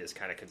already is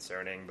kind of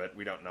concerning, but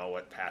we don't know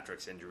what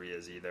Patrick's injury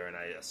is either, and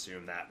I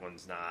assume that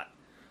one's not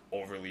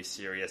overly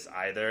serious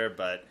either.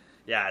 But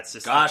yeah, it's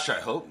just, gosh, I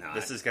hope not.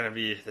 This is gonna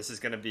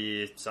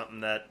be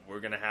something that we're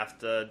gonna have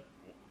to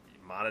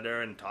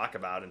monitor and talk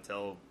about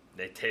until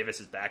Nate Davis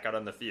is back out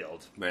on the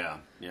field.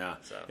 Yeah.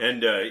 So.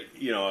 And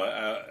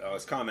I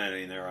was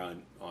commenting there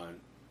on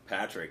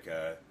Patrick,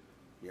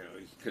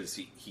 because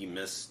he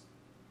missed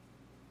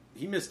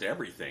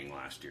everything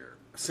last year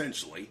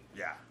essentially.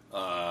 Yeah.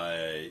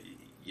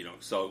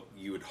 So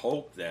you would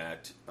hope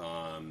that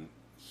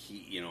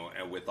he,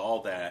 and with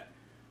all that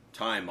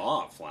time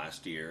off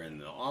last year in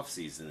the off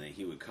season, that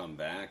he would come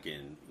back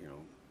and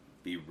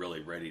be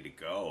really ready to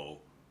go.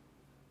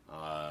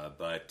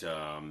 But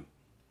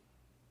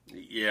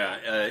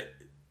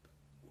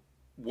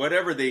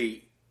whatever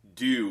they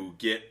do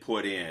get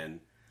put in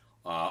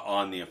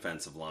on the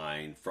offensive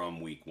line from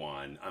week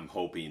one, I'm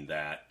hoping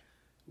that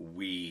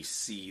we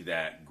see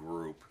that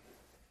group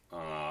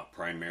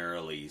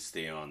primarily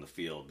stay on the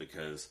field,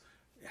 because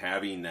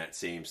having that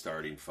same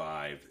starting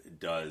five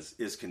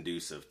is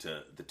conducive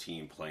to the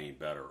team playing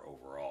better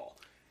overall.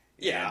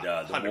 Yeah,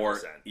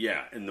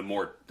 and the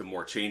 100%. the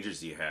more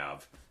changes you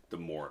have, the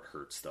more it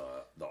hurts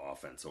the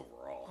offense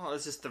overall. Well,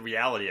 it's just the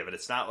reality of it.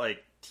 It's not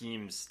like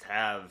teams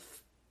have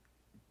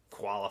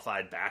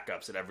qualified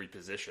backups at every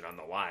position on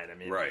the line. I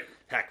mean, right.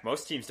 Heck,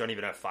 most teams don't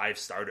even have 5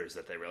 starters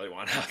that they really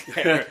want out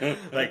there.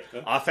 Like,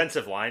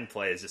 offensive line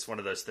play is just one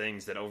of those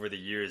things that over the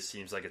years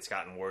seems like it's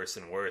gotten worse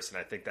and worse, and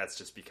I think that's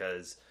just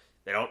because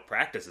they don't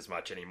practice as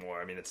much anymore.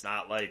 I mean, it's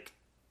not like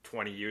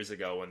 20 years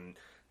ago when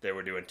they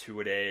were doing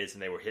 2-a-days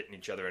and they were hitting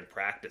each other in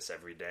practice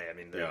every day. I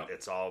mean,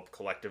 it's all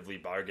collectively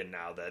bargained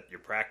now that your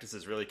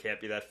practices really can't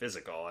be that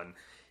physical, and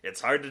it's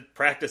hard to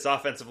practice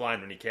offensive line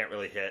when you can't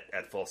really hit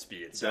at full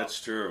speed. So that's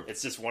true.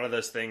 It's just one of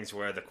those things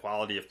where the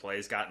quality of play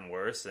has gotten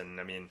worse, and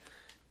I mean,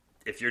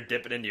 if you're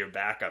dipping into your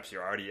backups,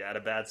 you're already at a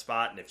bad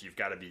spot, and if you've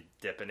got to be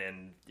dipping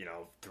in,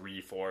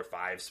 3, 4,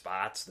 5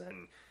 spots,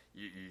 then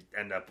you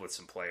end up with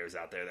some players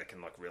out there that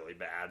can look really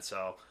bad.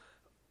 So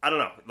I don't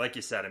know. Like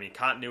you said, I mean,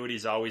 continuity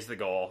is always the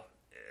goal.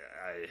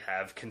 I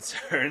have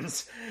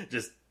concerns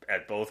just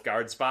at both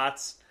guard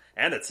spots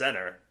and at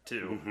center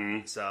too.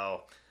 Mm-hmm.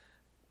 So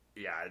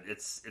yeah,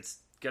 it's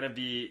gonna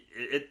be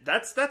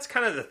that's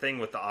kind of the thing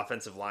with the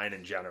offensive line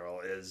in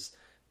general, is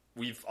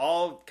we've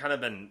all kind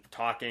of been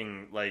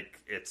talking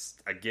like it's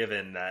a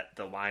given that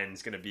the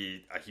line's gonna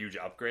be a huge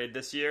upgrade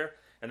this year,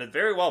 and it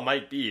very well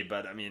might be,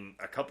 but I mean,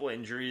 a couple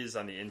injuries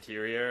on the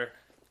interior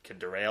could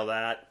derail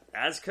that,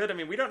 as could, I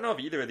mean, we don't know if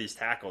either of these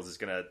tackles is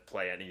gonna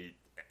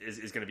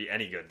is going to be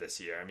any good this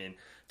year. I mean,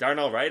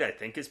 Darnell Wright, I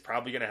think, is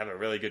probably going to have a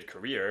really good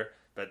career,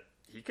 but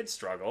he could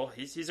struggle.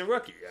 He's a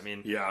rookie. I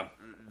mean, yeah.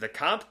 The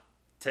comp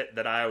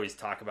that I always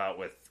talk about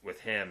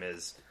with him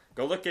is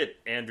go look at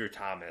Andrew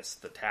Thomas,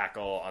 the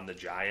tackle on the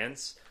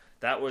Giants.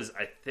 That was,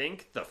 I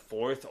think, the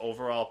 4th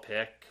overall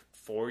pick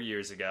 4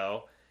 years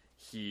ago.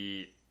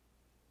 He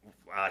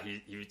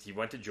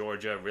went to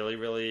Georgia,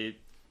 really,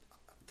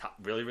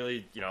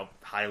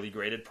 highly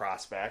graded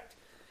prospect.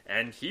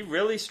 And he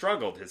really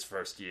struggled his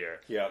first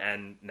year. Yeah.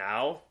 And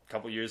now, a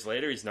couple years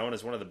later, he's known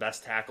as one of the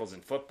best tackles in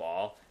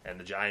football. And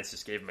the Giants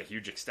just gave him a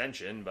huge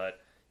extension, but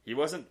he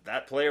wasn't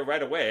that player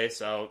right away.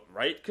 So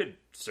Wright could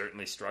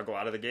certainly struggle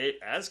out of the gate,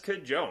 as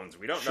could Jones.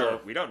 We don't know.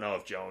 We don't know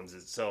if Jones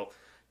is. So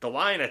the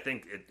line, I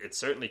think it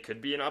certainly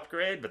could be an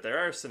upgrade, but there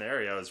are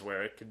scenarios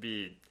where it could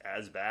be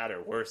as bad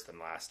or worse than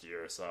last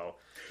year. So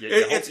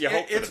you hope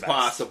for the best.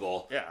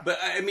 Possible. Yeah. But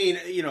I mean,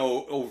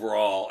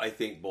 overall, I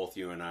think both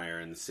you and I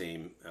are in the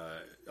same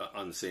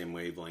on the same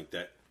wavelength,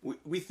 that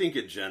we think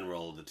in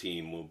general the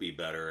team will be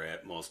better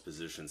at most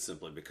positions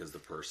simply because the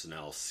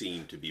personnel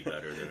seem to be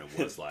better than it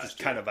was last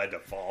year. Kind of by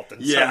default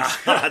in some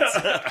spots.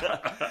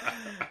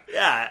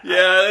 Yeah.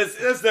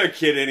 Let's not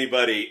kid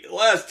anybody.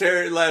 Last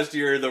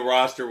year, the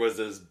roster was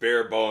as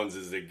bare bones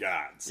as it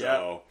got.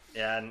 So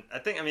yeah, and I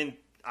think, I mean,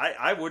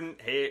 I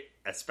wouldn't hate,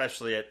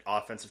 especially at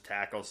offensive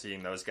tackle,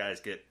 seeing those guys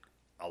get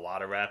a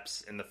lot of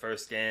reps in the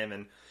first game,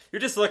 and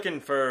you're just looking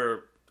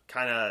for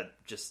kind of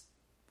just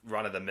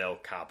run-of-the-mill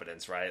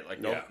competence, right? Like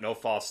no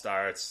false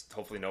starts.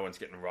 Hopefully no one's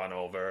getting run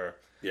over.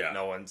 Yeah.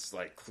 No one's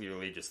like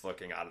clearly just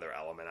looking out of their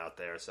element out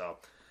there. So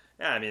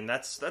yeah, I mean,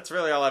 that's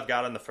really all I've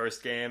got on the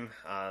first game.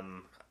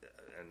 And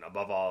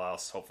above all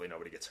else, hopefully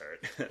nobody gets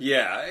hurt.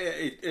 Yeah,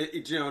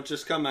 it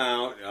just come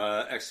out,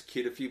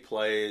 execute a few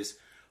plays.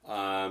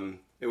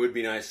 It would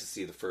be nice to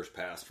see the first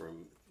pass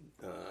from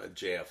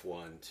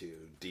JF1 to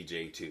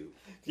DJ2. Can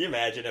you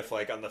imagine if,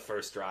 like, on the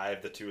first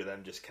drive, the two of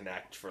them just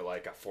connect for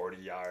like a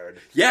 40-yard?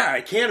 Yeah,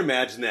 I can't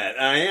imagine that.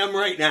 I am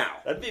right now.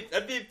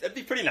 That'd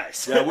be pretty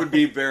nice. That would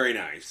be very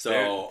nice.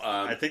 So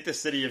I think the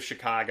city of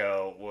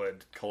Chicago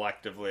would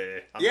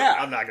collectively.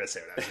 I'm not going to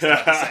say what I was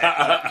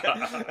going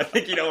to say. I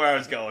think you know where I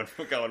was going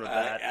with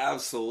that. I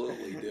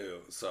absolutely do.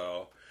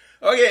 So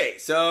okay,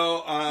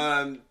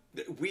 so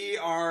we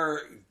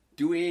are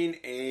doing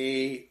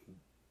a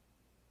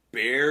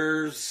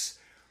Bears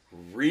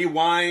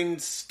Rewind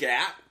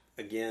Scat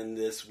again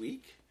this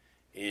week,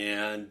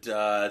 And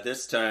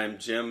this time,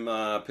 Jim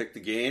picked the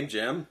game.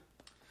 Jim?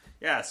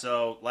 Yeah,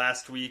 so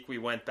last week we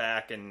went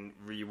back and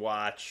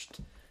rewatched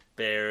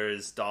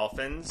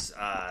Bears-Dolphins.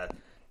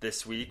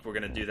 This week we're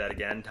going to do that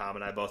again. Tom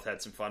and I both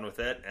had some fun with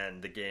it,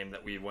 and the game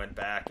that we went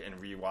back and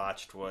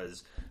rewatched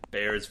was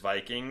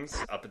Bears-Vikings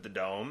up at the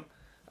Dome.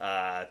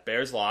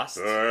 Bears lost.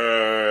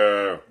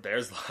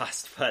 Bears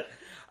lost, but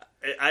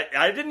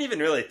I didn't even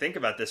really think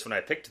about this when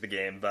I picked the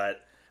game, but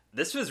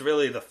this was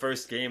really the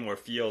first game where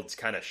Fields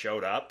kind of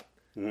showed up,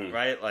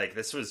 right? Like,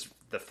 this was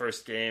the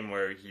first game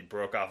where he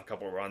broke off a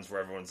couple of runs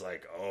where everyone's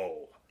like,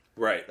 oh,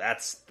 right,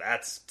 that's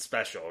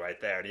special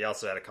right there. And he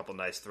also had a couple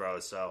nice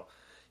throws, so...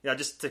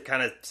 just to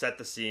kind of set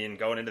the scene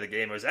going into the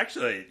game, it was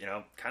actually,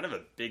 kind of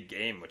a big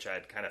game, which I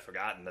had kind of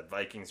forgotten. The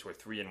Vikings were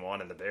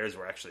 3-1 and the Bears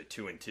were actually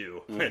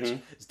 2-2, which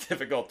is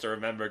difficult to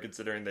remember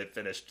considering they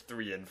finished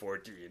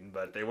 3-14.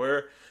 But they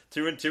were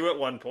 2-2 at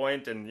one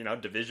point, and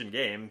division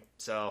game.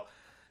 So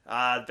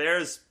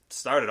Bears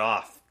started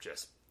off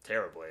just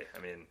terribly. I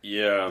mean,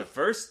 the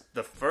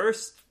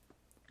first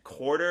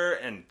quarter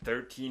and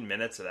 13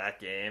 minutes of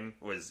that game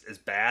was as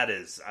bad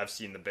as I've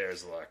seen the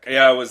Bears look.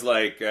 Yeah, I was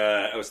like,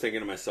 I was thinking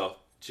to myself,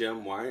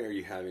 Jim, why are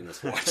you having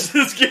us watch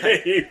this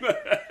game?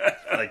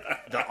 Like,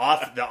 the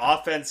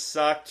offense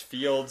sucked,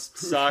 Fields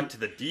sucked,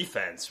 the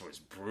defense was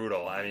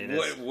brutal. I mean,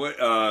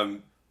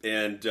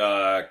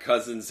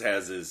 Cousins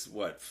has his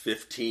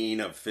 15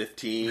 of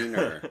 15,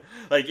 or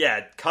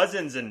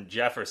Cousins and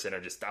Jefferson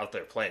are just out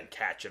there playing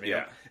catch. I mean,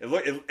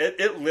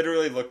 it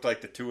literally looked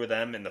like the two of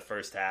them in the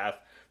first half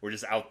were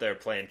just out there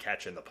playing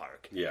catch in the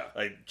park. Yeah.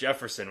 Like,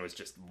 Jefferson was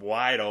just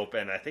wide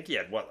open. I think he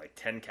had,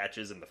 10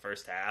 catches in the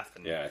first half?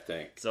 And yeah, I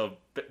think. So,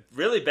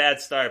 really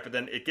bad start, but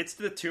then it gets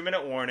to the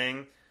 2-minute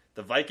warning.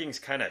 The Vikings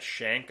kind of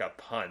shank a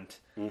punt.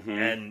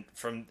 And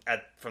from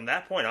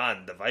that point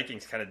on, the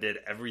Vikings kind of did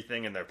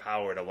everything in their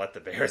power to let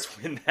the Bears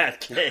win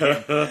that game.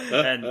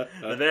 And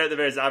the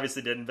Bears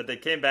obviously didn't, but they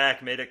came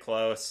back, made it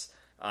close.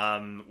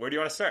 Where do you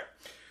want to start?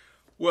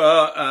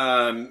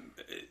 Well,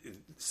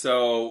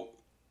 so...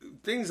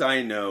 things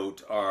I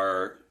note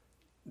are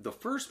the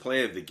first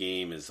play of the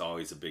game is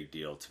always a big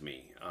deal to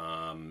me.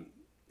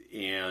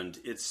 And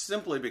it's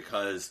simply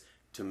because,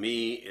 to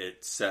me,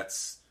 it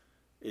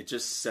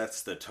just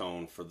sets the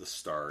tone for the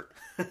start.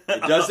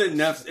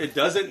 It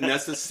doesn't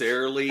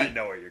necessarily... I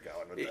know where you're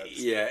going with this.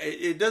 Yeah,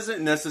 it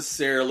doesn't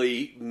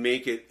necessarily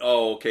make it,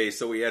 okay,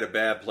 so we had a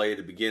bad play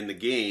to begin the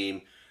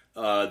game.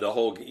 The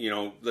whole,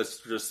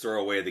 let's just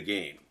throw away the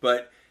game.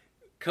 But...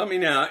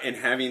 coming out and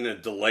having a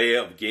delay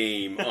of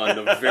game on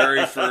the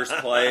very first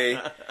play,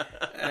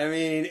 I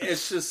mean,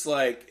 it's just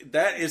like,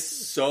 that is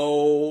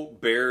so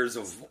Bears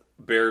of old.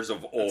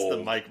 It's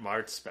the Mike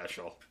Martz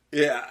special.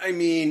 Yeah, I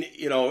mean,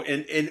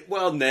 and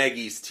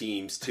Nagy's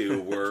teams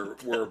too were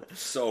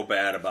so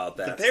bad about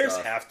that. The Bears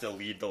stuff. have to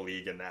lead the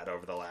league in that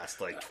over the last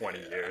 20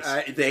 years.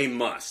 They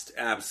must,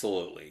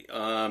 absolutely.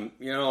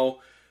 Also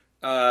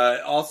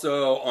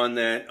on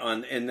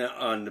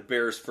the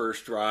Bears'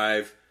 first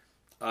drive.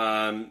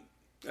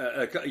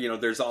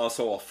 There's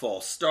also a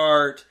false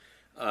start.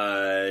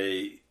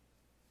 There's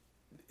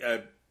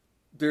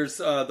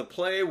the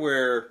play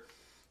where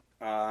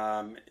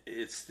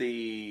it's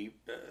the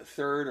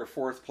third or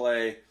fourth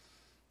play.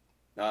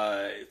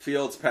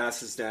 Fields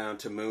passes down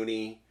to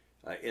Mooney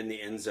in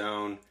the end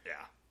zone.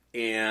 Yeah.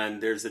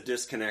 And there's a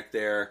disconnect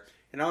there.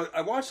 And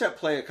I watched that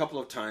play a couple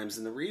of times,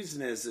 and the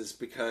reason is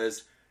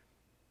because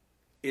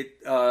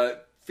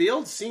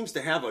Fields seems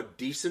to have a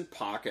decent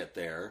pocket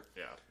there.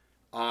 Yeah.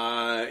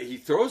 He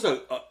throws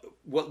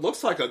what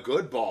looks like a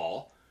good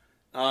ball.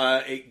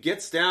 It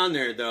gets down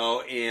there,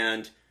 though,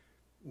 and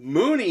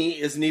Mooney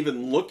isn't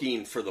even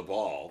looking for the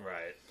ball.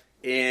 Right.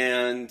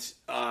 And,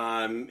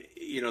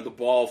 the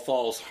ball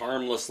falls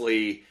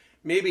harmlessly,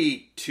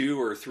 maybe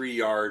 2 or 3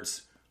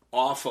 yards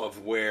off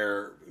of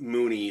where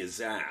Mooney is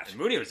at. And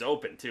Mooney was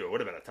open, too. It would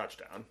have been a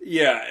touchdown.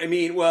 Yeah, I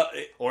mean, well...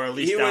 or at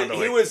least down to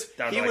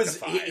the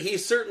 5. He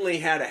certainly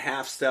had a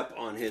half step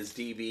on his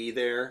DB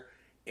there.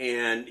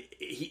 And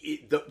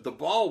the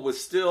ball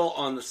was still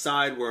on the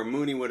side where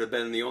Mooney would have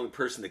been the only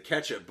person to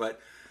catch it. But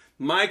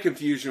my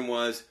confusion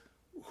was,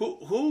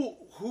 who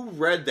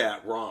read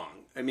that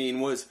wrong? I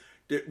mean, was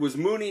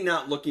Mooney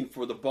not looking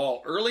for the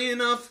ball early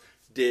enough?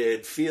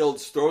 Did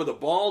Fields throw the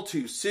ball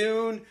too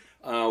soon?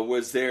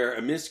 Was there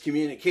a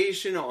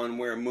miscommunication on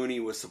where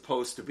Mooney was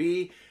supposed to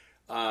be?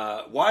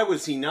 Why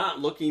was he not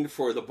looking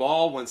for the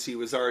ball once he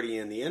was already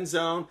in the end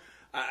zone?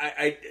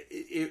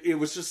 It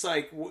was just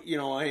like,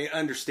 I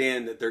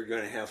understand that they're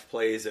going to have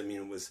plays. I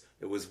mean,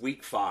 it was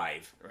week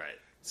 5, right?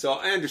 So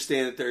I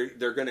understand that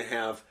they're going to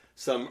have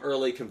some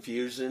early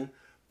confusion,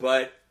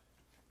 but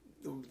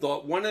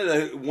one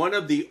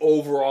of the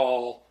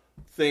overall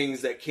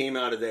things that came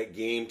out of that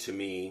game to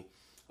me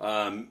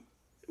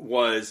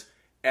was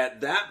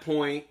at that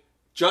point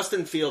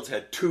Justin Fields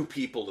had 2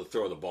 people to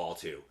throw the ball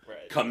to,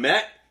 right.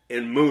 Kmet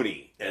and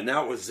Mooney, and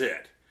that was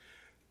it.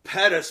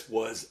 Pettis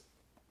was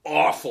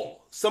awful.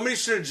 Somebody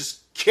should have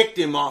just kicked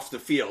him off the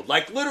field.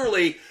 Like,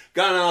 literally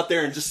gone out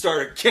there and just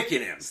started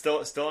kicking him.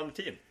 Still on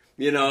the team.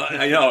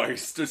 I know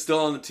he's still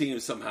on the team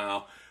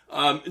somehow.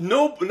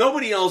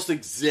 Nobody else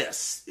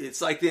exists.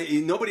 It's like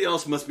nobody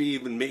else must be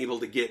even able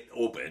to get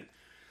open.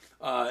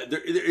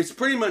 It's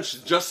pretty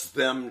much just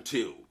them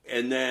two,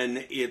 and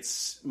then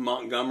it's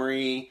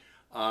Montgomery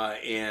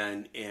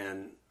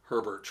and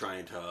Herbert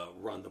trying to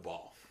run the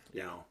ball.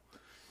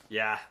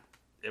 Yeah,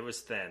 it was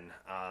thin.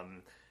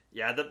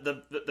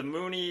 The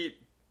Mooney.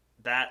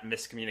 That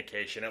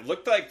miscommunication. It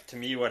looked like to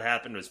me what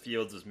happened was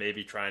Fields was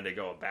maybe trying to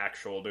go a back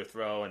shoulder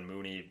throw and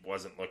Mooney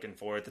wasn't looking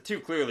for it. The two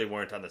clearly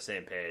weren't on the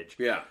same page.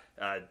 Yeah.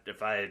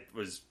 If I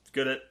was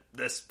good at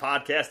this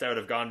podcast, I would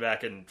have gone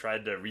back and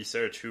tried to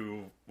research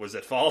who was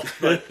at fault.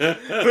 But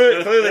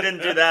clearly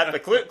didn't do that.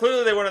 But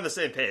clearly they weren't on the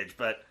same page.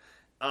 But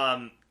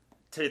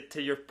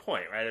to your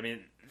point, right? I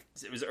mean,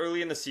 it was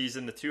early in the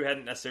season. The two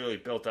hadn't necessarily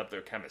built up their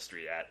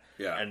chemistry yet.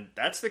 Yeah. And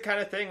that's the kind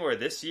of thing where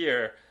this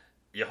year –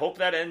 you hope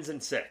that ends in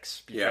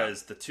 6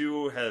 because the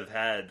two have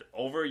had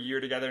over a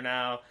year together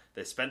now.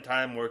 They spent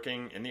time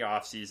working in the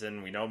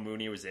offseason. We know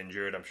Mooney was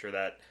injured. I'm sure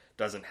that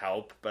doesn't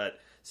help,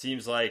 but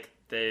seems like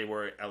they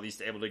were at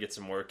least able to get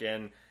some work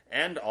in.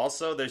 And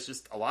also, there's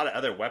just a lot of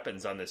other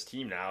weapons on this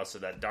team now, so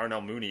that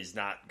Darnell Mooney's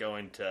not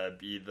going to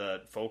be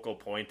the focal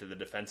point of the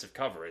defensive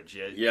coverage.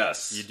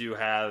 Yes. You do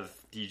have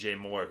DJ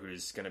Moore,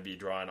 who's going to be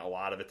drawing a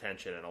lot of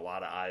attention and a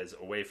lot of eyes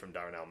away from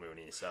Darnell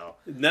Mooney. So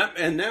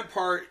that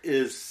part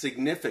is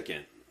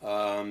significant.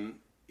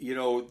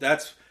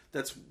 That's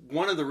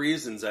one of the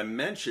reasons I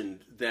mentioned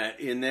that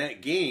in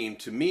that game.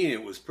 To me,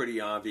 it was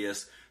pretty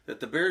obvious that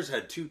the Bears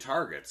had 2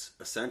 targets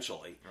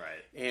essentially,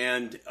 right?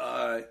 And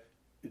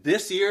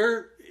this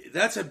year,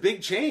 that's a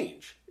big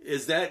change.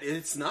 Is that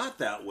it's not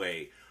that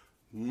way.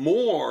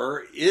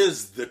 Moore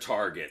is the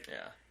target.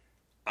 Yeah.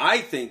 I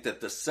think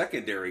that the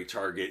secondary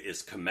target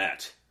is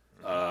Kmet.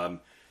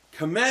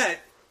 Kmet,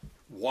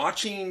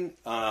 watching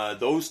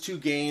those 2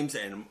 games,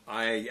 and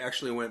I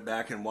actually went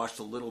back and watched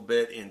a little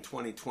bit in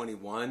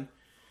 2021,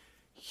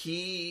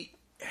 he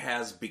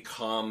has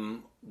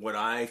become what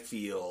I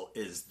feel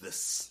is the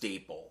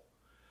staple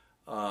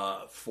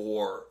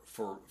for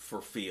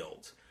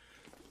Fields.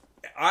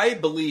 I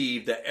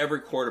believe that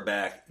every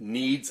quarterback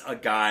needs a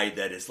guy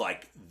that is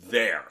like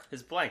there.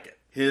 His blanket.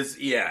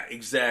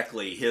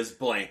 Exactly. His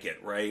blanket,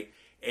 right?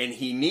 And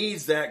he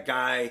needs that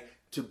guy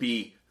to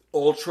be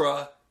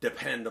ultra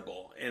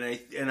dependable.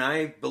 And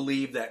I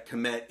believe that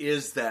Kmet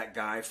is that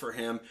guy for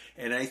him.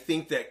 And I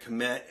think that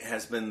Kmet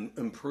has been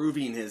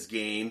improving his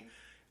game,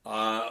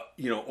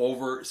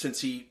 over since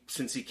he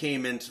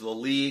came into the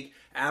league.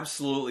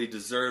 Absolutely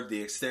deserved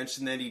the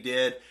extension that he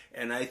did.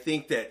 And I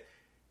think that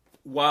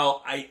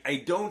while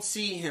I don't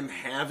see him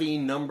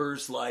having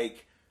numbers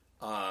like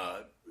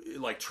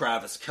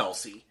Travis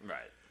Kelce, right?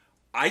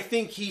 I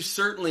think he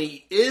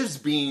certainly is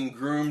being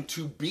groomed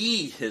to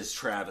be his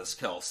Travis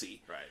Kelce.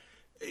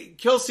 Right.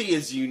 Kelce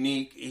is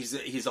unique.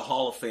 He's a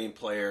Hall of Fame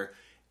player,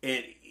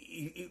 and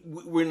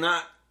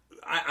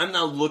I'm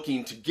not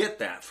looking to get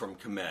that from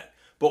Kmet.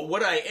 But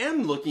what I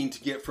am looking to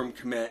get from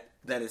Kmet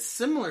that is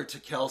similar to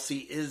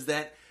Kelce is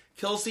that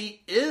Kelce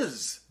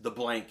is the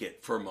blanket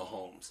for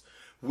Mahomes.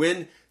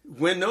 When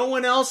no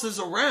one else is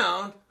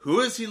around, who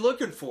is he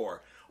looking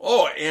for?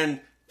 Oh, and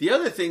the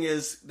other thing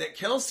is that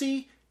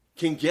Kelce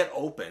can get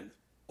open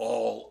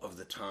all of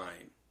the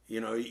time.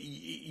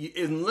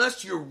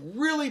 Unless you're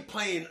really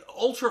playing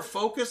ultra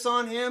focus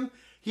on him,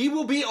 he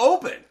will be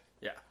open.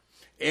 Yeah.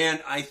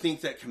 And I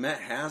think that Kmet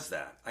has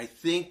that. I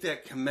think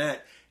that Kmet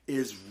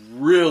is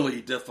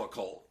really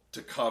difficult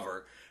to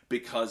cover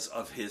because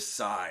of his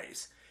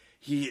size.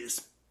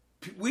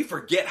 We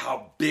forget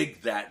how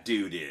big that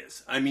dude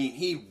is. I mean,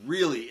 he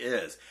really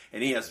is.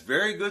 And he has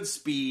very good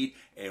speed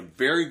and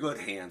very good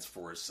hands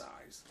for his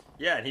size.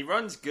 Yeah, and he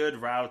runs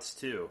good routes,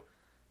 too.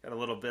 Got a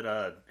little bit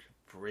of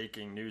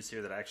breaking news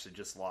here that I actually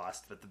just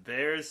lost. But the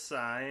Bears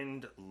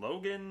signed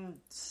Logan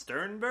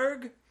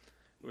Sternberg,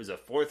 who was a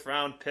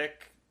 4th-round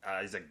pick.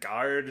 He's a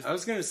guard. I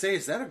was going to say,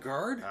 is that a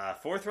guard?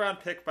 4th-round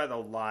pick by the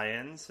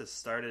Lions. Has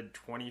started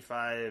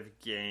 25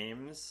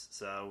 games.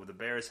 So the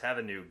Bears have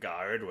a new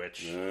guard,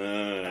 which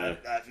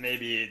that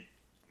maybe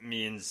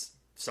means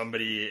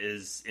somebody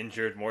is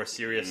injured more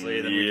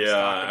seriously than we just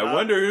talked about. I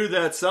wonder who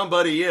that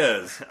somebody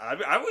is.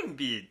 I wouldn't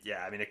be...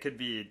 Yeah, I mean, it could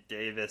be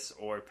Davis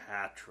or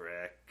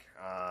Patrick.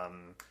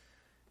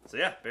 So,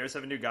 yeah, Bears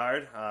have a new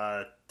guard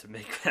to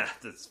make that.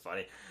 That's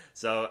funny.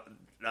 So...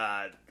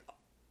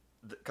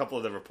 a couple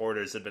of the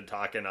reporters had been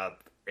talking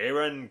up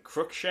Aaron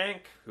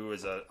Cruikshank, who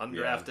is an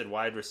undrafted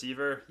wide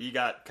receiver. He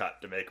got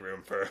cut to make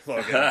room for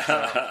Logan.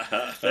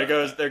 So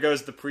there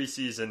goes the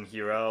preseason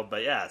hero.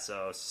 But yeah,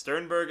 so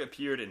Sternberg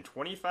appeared in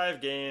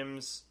 25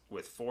 games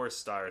with 4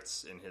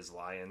 starts in his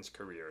Lions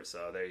career.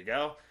 So there you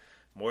go.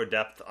 More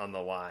depth on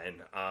the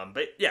line.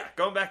 But yeah,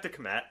 going back to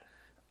Kmet,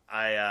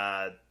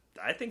 I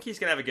think he's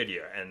going to have a good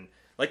year. And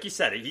like you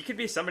said, he could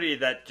be somebody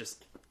that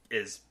just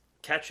is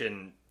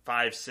catching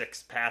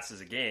 5-6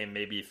 passes a game,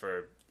 maybe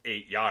for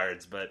 8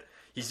 yards, but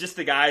he's just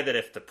the guy that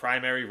if the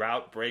primary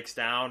route breaks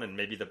down and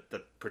maybe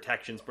the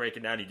protection's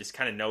breaking down, you just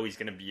kind of know he's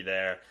going to be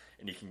there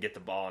and he can get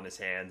the ball in his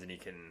hands and he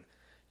can,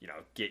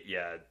 get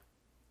you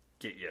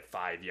get you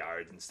 5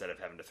 yards instead of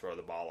having to throw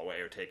the ball away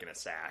or taking a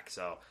sack.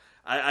 So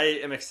I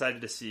am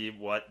excited to see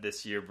what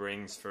this year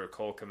brings for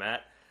Cole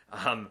Kmet.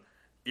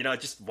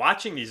 Just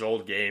watching these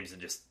old games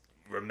and just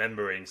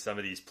remembering some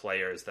of these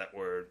players that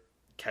were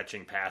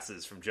catching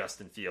passes from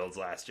Justin Fields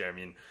last year. I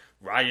mean,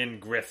 Ryan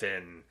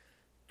Griffin,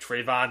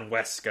 Trayvon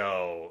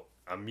Wesco,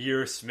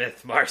 Amir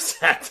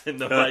Smith-Marset in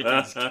the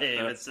Vikings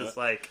game. It's just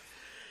like,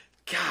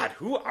 God,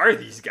 who are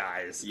these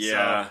guys?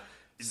 Yeah.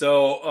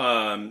 So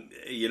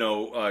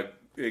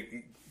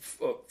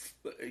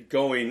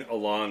going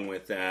along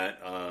with that,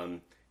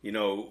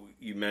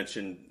 you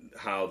mentioned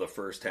how the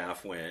first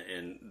half went,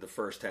 and the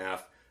first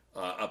half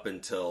up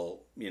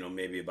until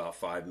maybe about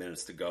 5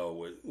 minutes to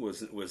go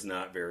was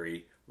not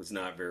very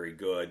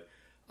good.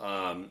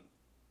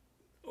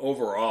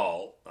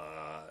 Overall,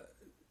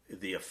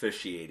 the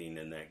officiating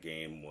in that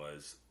game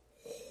was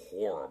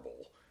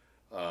horrible.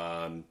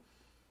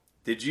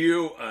 Did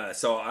you?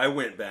 So I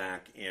went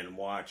back and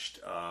watched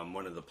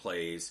one of the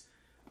plays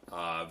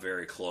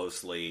very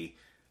closely,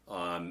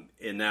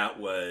 and that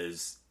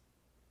was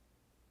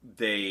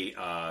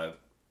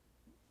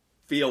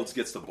Fields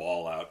gets the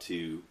ball out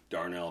to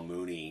Darnell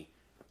Mooney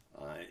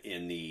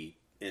in the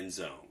end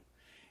zone,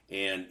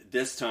 and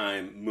this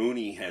time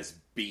Mooney has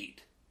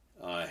beat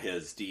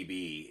his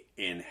DB,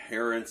 and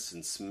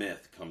Harrison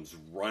Smith comes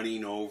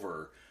running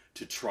over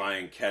to try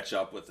and catch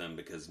up with him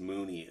because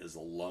Mooney is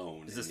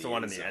alone. Is this the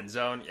one in the end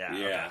zone? Yeah.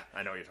 Okay.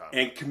 I know what you're talking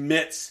about. And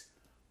commits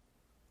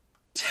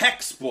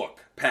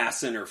textbook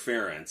pass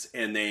interference,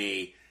 and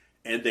they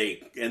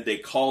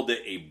called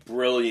it a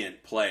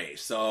brilliant play.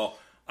 So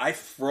I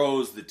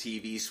froze the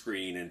TV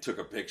screen and took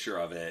a picture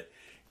of it,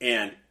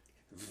 and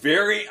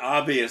very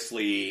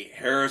obviously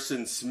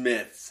Harrison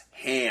Smith's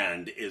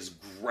hand is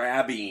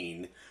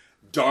grabbing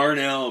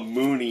Darnell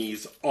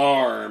Mooney's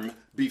arm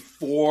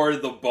before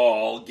the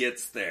ball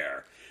gets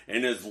there.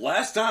 And as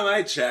last time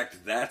I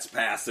checked, that's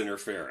pass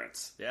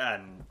interference. Yeah,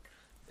 and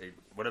it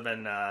would have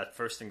been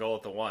first and goal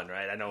at the 1,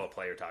 right? I know what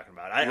play you're talking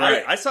about.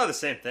 Right. I saw the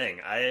same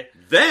thing.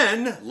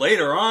 Then,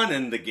 later on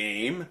in the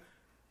game,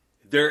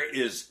 there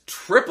is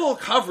triple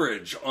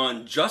coverage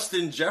on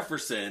Justin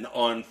Jefferson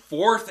on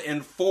 4th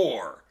and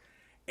 4.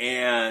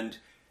 And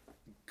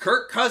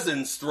Kirk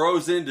Cousins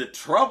throws into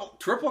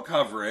triple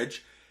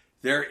coverage.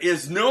 There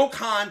is no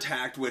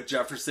contact with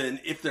Jefferson.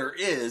 If there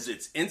is,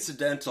 it's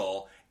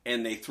incidental,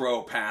 and they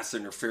throw pass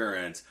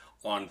interference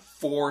on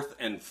 4th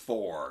and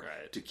 4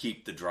 to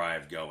keep the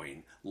drive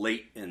going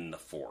late in the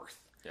 4th.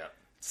 Yeah.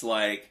 It's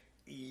like,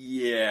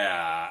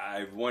 yeah,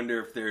 I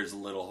wonder if there's a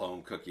little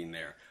home cooking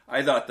there.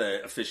 I thought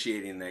the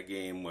officiating in that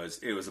game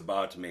was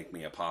about to make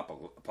me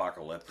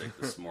apocalyptic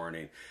this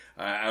morning.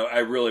 I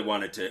really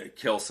wanted to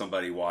kill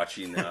somebody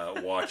watching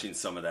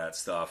some of that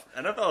stuff.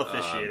 NFL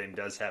officiating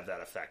does have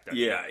that effect.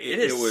 Yeah,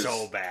 it was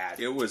so bad.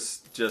 It was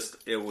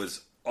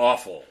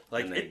awful.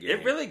 Like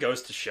it really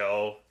goes to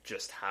show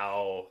just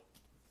how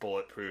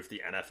bulletproof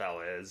the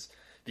NFL is,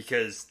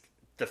 because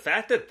the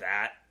fact that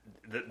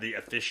the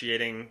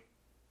officiating.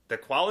 The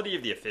quality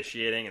of the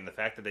officiating and the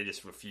fact that they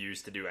just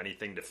refuse to do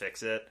anything to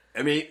fix it.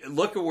 I mean,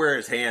 look at where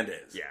his hand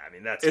is. Yeah, I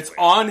mean, it's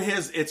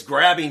crazy. It's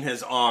grabbing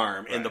his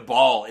arm, and the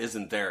ball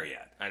isn't there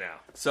yet. I know.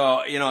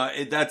 So,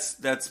 that's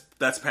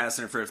pass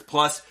interference.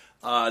 Plus,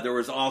 there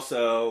was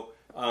also,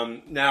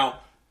 some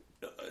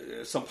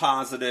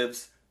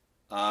positives.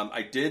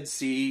 I did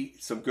see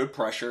some good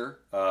pressure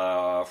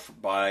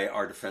by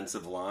our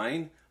defensive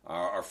line,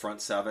 our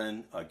front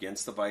seven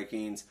against the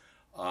Vikings.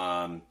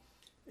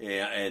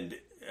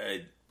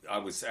 I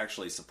was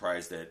actually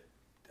surprised at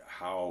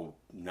how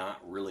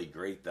not really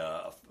great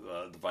the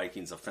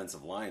Vikings'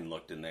 offensive line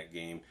looked in that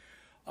game.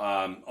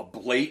 A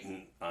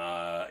blatant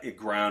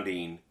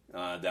grounding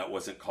that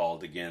wasn't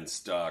called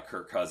against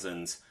Kirk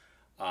Cousins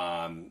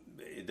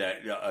that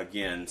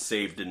again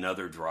saved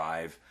another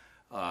drive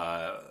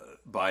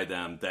by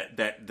them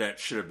that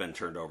should have been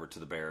turned over to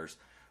the Bears,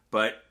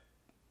 but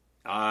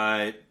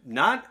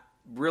not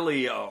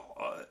really.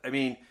 I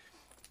mean,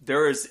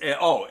 there is.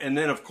 And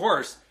then of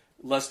course,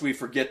 lest we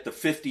forget the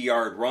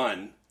 50-yard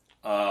run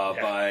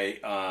by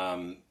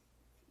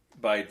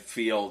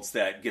Fields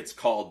that gets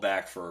called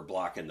back for a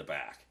block in the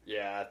back.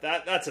 Yeah,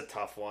 that's a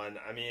tough one.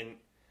 I mean,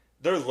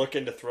 they're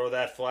looking to throw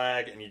that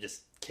flag, and you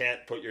just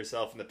can't put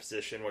yourself in the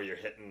position where you're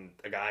hitting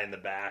a guy in the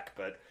back.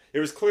 But it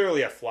was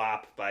clearly a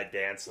flop by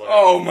Dantzler.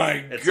 Oh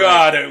my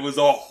God! It was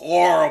a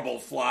horrible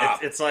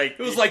flop. It's like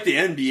it was like the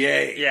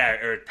NBA. Yeah,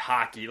 or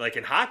hockey. Like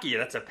in hockey,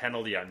 that's a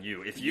penalty on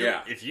you. If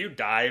you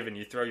dive and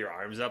you throw your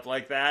arms up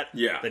like that,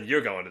 then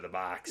you're going to the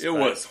box. It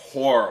was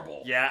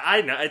horrible. Yeah,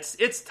 I know.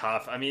 It's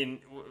tough. I mean,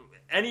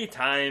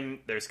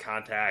 anytime there's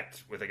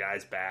contact with a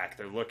guy's back,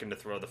 they're looking to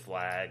throw the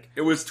flag.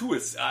 It was to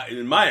his,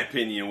 in my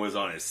opinion, was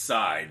on his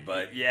side,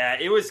 but yeah,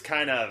 it was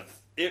kind of.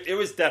 It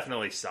was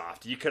definitely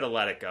soft. You could have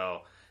let it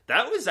go.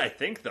 That was, I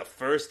think, the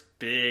first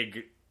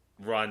big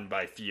run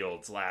by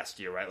Fields last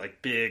year, right?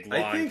 Like big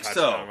long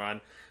touchdown run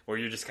where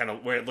you're just kind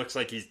of where it looks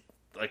like he's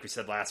like we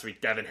said last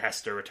week, Devin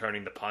Hester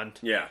returning the punt.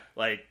 Yeah.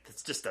 Like,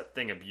 it's just a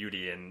thing of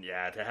beauty, and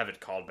yeah, to have it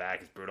called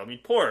back is brutal. I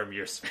mean, poor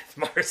Amir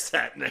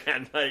Smith-Marset,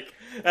 man. Like,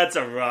 that's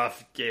a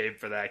rough game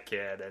for that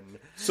kid. And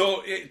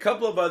so, a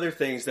couple of other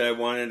things that I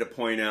wanted to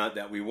point out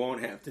that we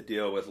won't have to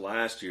deal with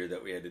last year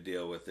that we had to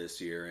deal with this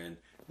year, and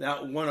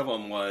that one of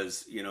them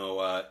was,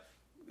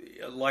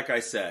 like I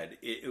said,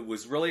 it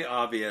was really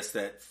obvious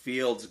that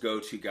Fields'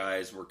 go-to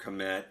guys were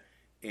Kmet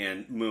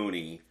and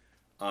Mooney,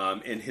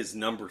 and his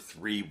number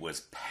 3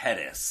 was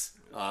Pettis,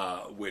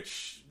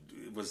 which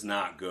was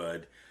not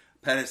good.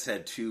 Pettis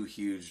had 2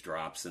 huge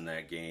drops in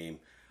that game,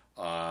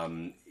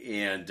 so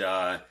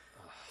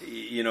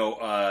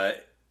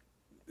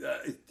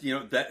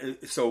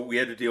we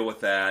had to deal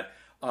with that.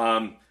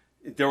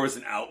 There was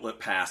an outlet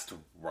pass to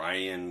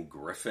Ryan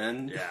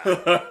Griffin. Yeah.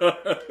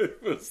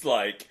 It was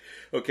like,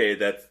 okay,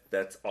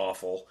 that's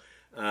awful.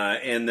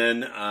 And then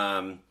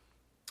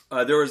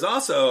there was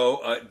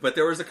also, but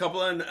there was a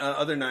couple of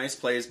other nice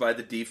plays by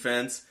the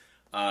defense.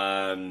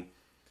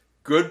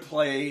 Good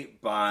play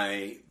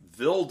by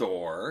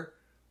Vildor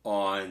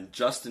on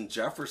Justin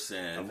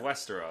Jefferson. Of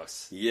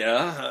Westeros.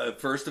 Yeah,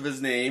 first of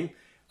his name.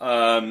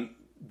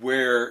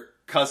 Where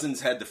Cousins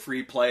had the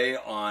free play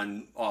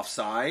on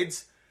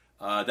offsides.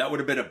 That would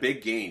have been a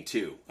big gain,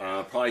 too.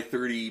 Probably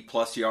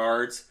 30-plus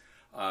yards.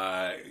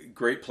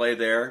 Great play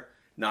there,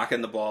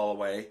 knocking the ball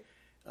away.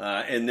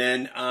 And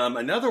then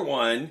another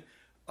one,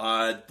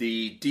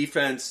 the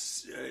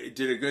defense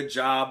did a good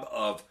job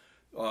of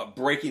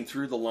breaking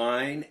through the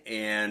line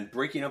and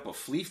breaking up a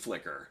flea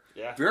flicker.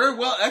 Yeah. Very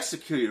well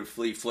executed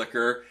flea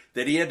flicker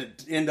that he had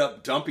to end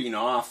up dumping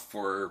off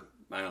for,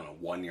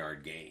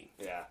 1-yard gain.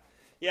 Yeah.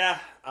 Yeah.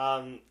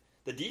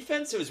 The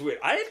defense, it was weird.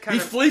 I had kind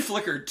of... He flea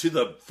flickered to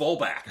the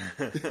fullback.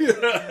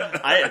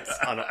 It's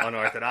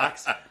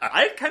unorthodox.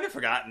 I had kind of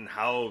forgotten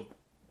how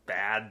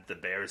bad the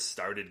Bears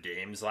started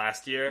games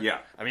last year. Yeah.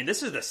 I mean,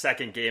 this is the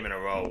second game in a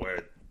row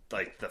where,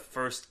 like, the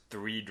first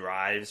 3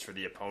 drives for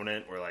the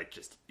opponent were, like,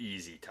 just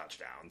easy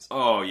touchdowns.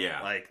 Oh,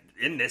 yeah. Like,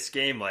 in this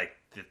game, like,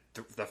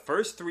 the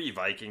first 3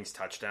 Vikings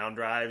touchdown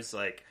drives,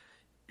 like,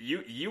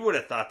 you would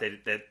have thought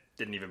that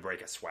didn't even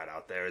break a sweat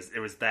out there. It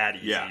was that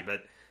easy, yeah.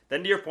 But...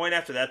 Then to your point,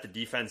 after that, the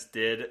defense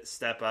did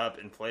step up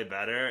and play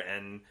better.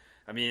 And,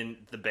 I mean,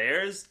 the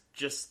Bears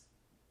just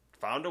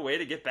found a way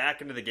to get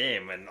back into the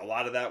game. And a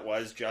lot of that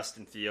was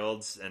Justin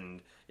Fields.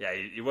 And, yeah,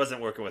 he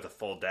wasn't working with a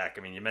full deck.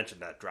 I mean, you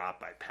mentioned that drop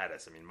by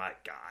Pettis. I mean, my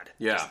God.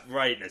 Yeah. Just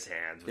right in his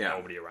hands with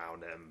nobody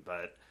around him.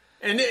 But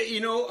and,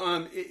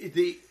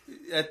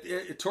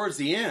 towards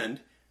the end,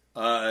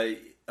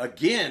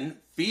 again,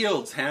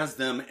 Fields has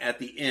them at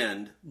the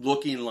end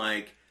looking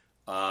like,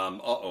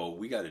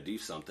 we got to do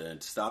something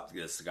to stop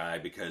this guy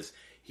because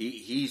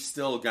he's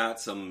still got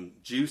some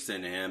juice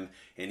in him,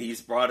 and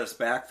he's brought us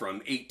back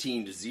from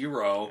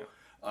 18-0.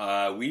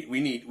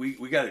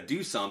 We got to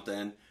do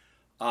something.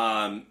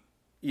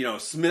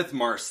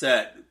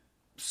 Smith-Marset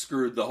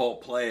screwed the whole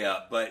play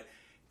up, but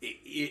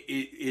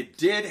it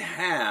did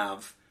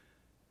have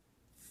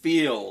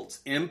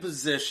Fields in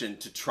position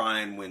to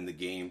try and win the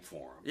game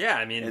for him. Yeah,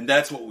 I mean... And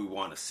that's what we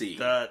want to see.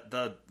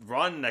 The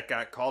run that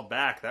got called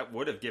back, that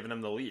would have given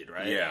him the lead,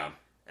 right? Yeah.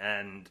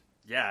 And,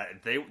 yeah,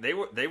 they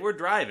were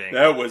driving.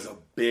 That was a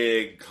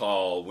big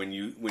call when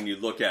you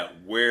look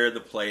at where the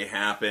play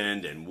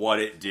happened and what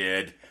it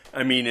did.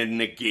 I mean, it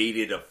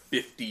negated a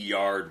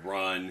 50-yard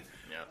run.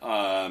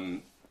 Yeah.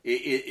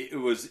 It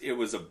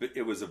was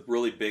a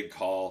really big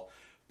call.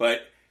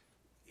 But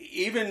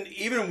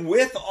even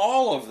with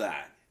all of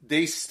that,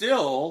 they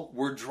still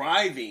were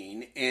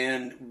driving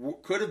and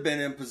could have been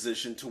in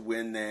position to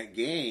win that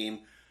game,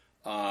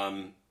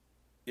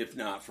 if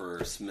not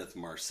for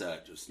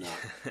Smith-Marset just not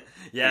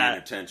paying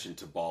attention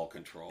to ball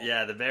control.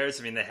 Yeah, the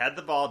Bears, I mean, they had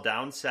the ball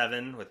down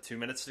 7 with 2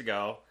 minutes to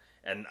go,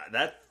 and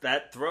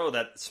that throw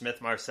that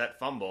Smith-Marset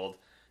fumbled,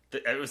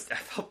 I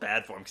felt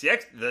bad for him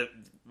because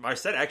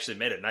Marset actually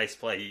made a nice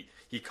play.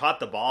 He caught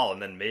the ball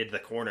and then made the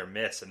corner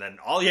miss, and then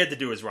all he had to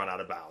do was run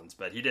out of bounds,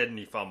 but he didn't.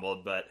 He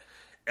fumbled, but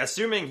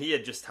assuming he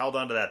had just held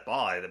onto that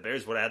ball, the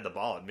Bears would have had the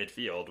ball at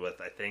midfield with,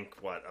 I think,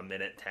 a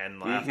minute 10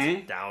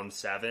 left, down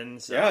 7.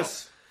 So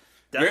yes.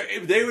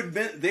 They would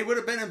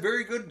have been in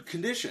very good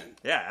condition.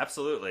 Yeah,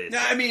 absolutely.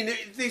 Now, I mean,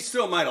 they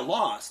still might have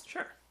lost.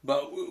 Sure.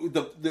 But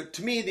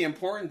to me, the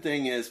important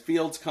thing is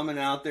Fields coming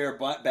out there,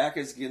 back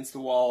against the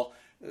wall,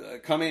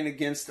 coming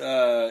against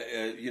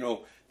the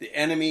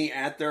enemy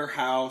at their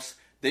house.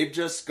 They've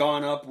just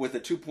gone up with a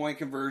 2-point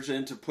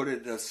conversion to put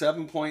it a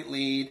 7-point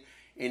lead.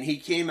 And he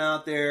came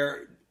out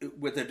there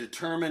with a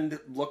determined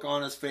look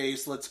on his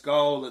face. Let's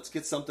go. Let's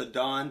get something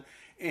done.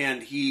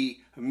 And he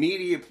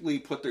immediately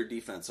put their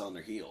defense on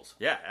their heels.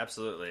 Yeah,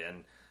 absolutely.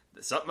 And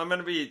something I'm going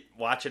to be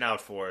watching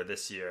out for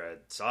this year. I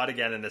saw it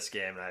again in this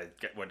game, and I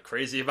went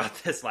crazy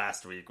about this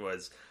last week,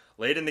 was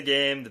late in the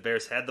game, the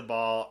Bears had the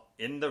ball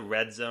in the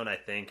red zone, I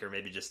think, or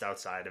maybe just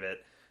outside of it.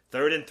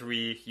 3rd and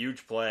 3,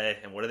 huge play,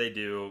 and what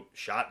do?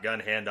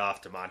 Shotgun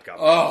handoff to Montgomery.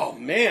 Oh,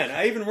 man,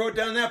 I even wrote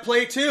down that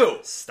play, too.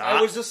 Stop.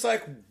 I was just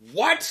like,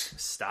 what?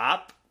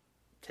 Stop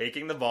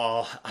taking the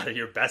ball out of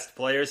your best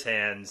player's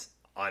hands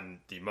on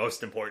the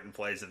most important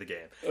plays of the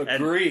game.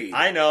 Agreed. And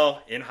I know,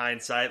 in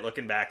hindsight,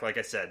 looking back, like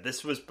I said,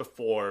 this was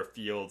before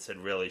Fields had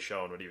really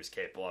shown what he was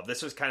capable of.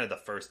 This was kind of the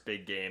first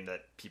big game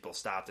that people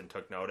stopped and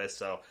took notice.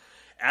 So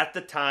at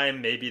the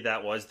time, maybe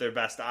that was their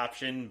best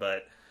option,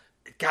 but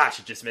gosh,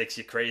 it just makes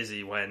you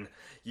crazy when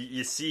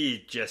you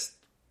see just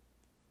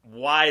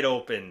wide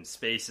open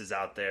spaces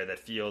out there that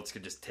Fields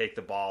could just take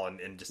the ball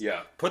and just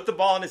put the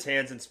ball in his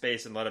hands in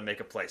space and let him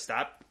make a play.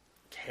 Stop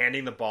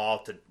handing the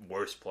ball to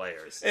worse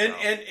players.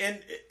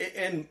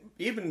 And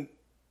even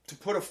to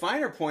put a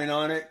finer point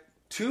on it,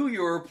 to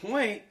your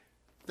point,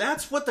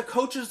 that's what the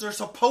coaches are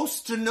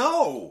supposed to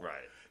know. Right.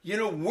 You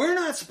know, we're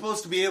not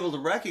supposed to be able to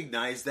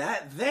recognize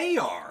that. They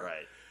are.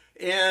 Right.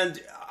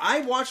 And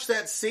I watched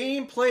that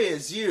same play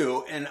as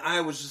you, and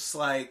I was just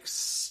like,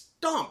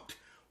 stumped.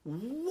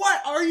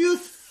 What are you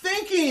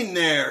thinking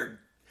there?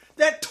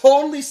 That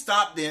totally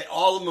stopped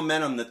all the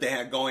momentum that they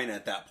had going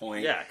at that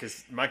point. Yeah,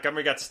 because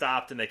Montgomery got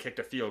stopped and they kicked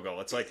a field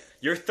goal. It's like,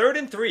 you're 3rd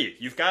and 3.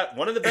 You've got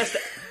one of the best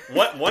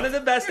one of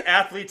the best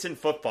athletes in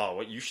football.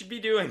 What you should be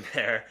doing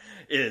there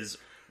is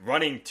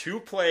running 2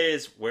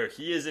 plays where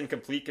he is in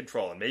complete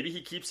control. And maybe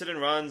he keeps it and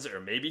runs,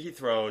 or maybe he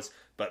throws,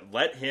 but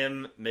let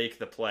him make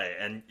the play.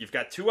 And you've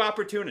got 2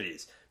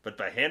 opportunities. But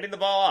by handing the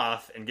ball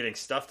off and getting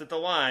stuffed at the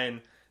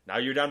line, now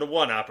you're down to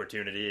 1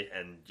 opportunity,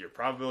 and your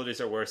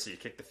probabilities are worse, so you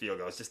kick the field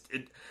goal. It's just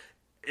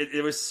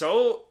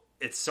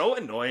it's so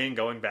annoying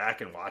going back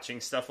and watching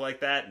stuff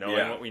like that,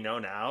 knowing what we know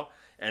now.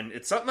 And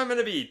it's something I'm going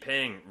to be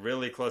paying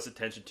really close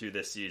attention to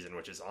this season,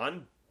 which is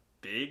on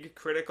big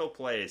critical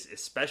plays,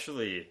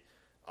 especially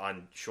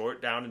on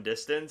short down and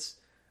distance.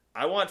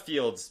 I want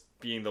Fields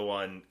being the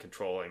one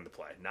controlling the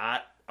play,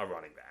 not a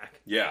running back.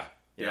 Yeah.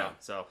 You know?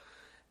 So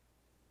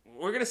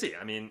we're gonna see.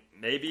 I mean,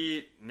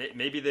 maybe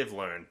they've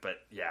learned, but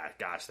yeah,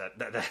 gosh,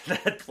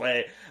 that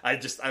play, I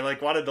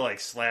wanted to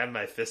slam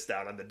my fist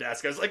down on the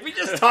desk. I was like, we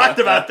just talked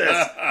about this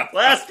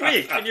last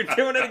week, and you're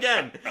doing it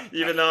again.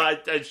 Even though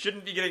I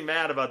shouldn't be getting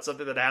mad about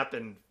something that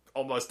happened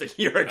almost a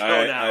year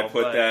ago now. I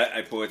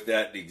put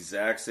that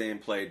exact same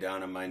play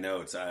down in my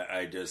notes.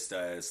 I just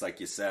it's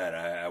like you said,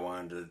 I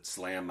wanted to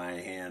slam my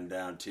hand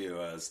down too.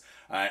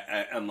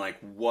 I'm like,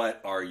 what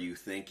are you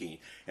thinking?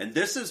 And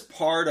this is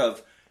part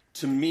of.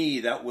 To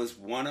me, that was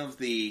one of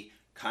the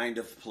kind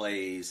of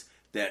plays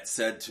that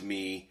said to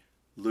me,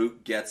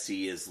 Luke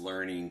Getsy is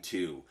learning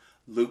too.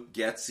 Luke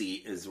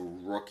Getsy is a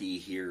rookie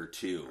here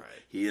too.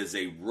 Right. He is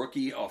a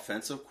rookie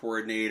offensive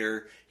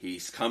coordinator.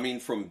 He's coming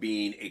from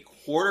being a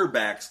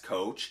quarterback's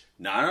coach,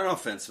 not an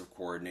offensive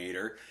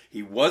coordinator.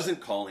 He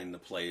wasn't calling the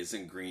plays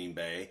in Green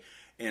Bay.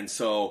 And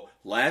so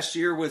last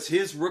year was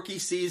his rookie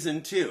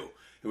season too.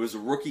 It was a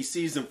rookie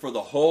season for the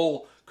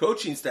whole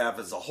coaching staff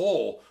as a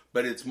whole,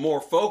 but it's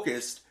more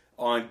focused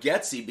on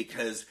Getsy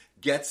because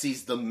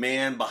Getsy's the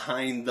man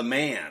behind the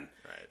man.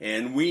 Right.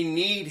 And we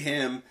need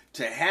him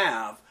to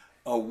have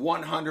a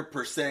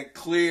 100%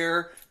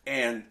 clear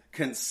and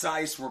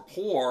concise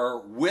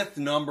rapport with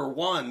number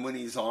 1 when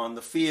he's on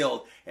the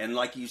field. And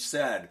like you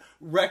said,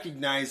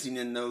 recognizing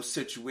in those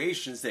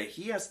situations that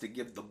he has to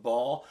give the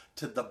ball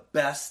to the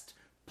best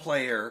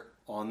player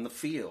on the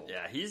field.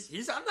 Yeah,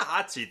 he's on the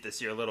hot seat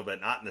this year a little bit,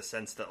 not in the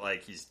sense that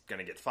he's going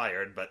to get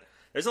fired, but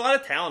there's a lot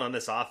of talent on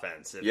this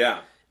offense.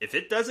 If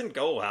it doesn't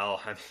go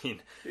well, I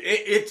mean,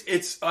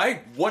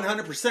 I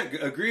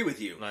 100% agree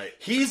with you.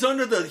 He's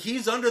under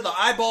the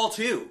eyeball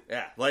too.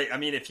 Yeah,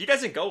 if he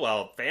doesn't go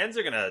well, fans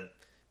are gonna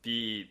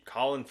be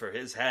calling for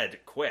his head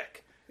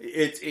quick.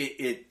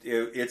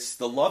 It's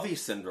the Lovey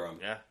syndrome.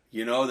 Yeah,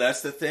 you know,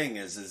 that's the thing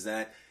is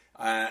that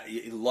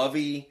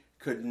Lovey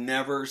could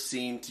never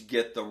seem to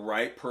get the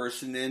right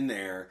person in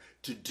there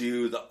to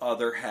do the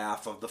other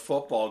half of the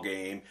football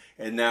game,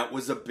 and that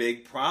was a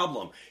big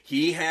problem.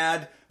 He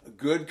had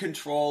good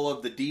control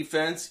of the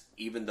defense,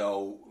 even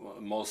though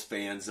most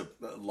fans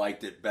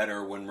liked it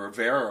better when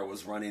Rivera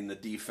was running the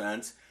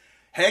defense.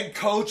 Head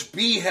coach,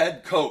 be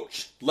head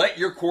coach. Let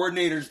your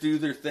coordinators do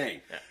their thing.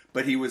 Yeah.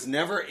 But he was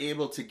never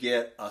able to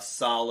get a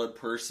solid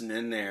person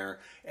in there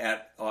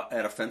at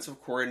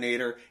offensive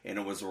coordinator, and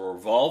it was a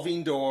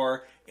revolving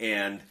door,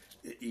 and,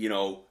 you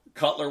know,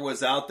 Cutler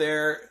was out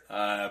there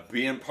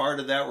being part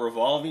of that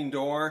revolving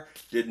door,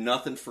 did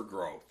nothing for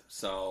growth.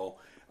 So,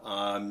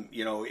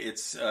 you know,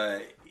 it's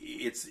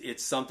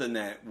something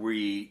that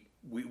we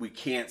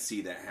can't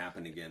see that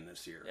happen again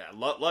this year. Yeah,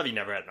 Lovey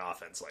never had an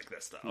offense like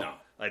this, though. No.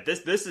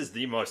 This is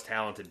the most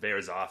talented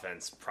Bears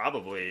offense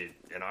probably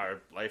in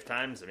our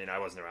lifetimes. I mean, I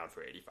wasn't around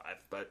for 85,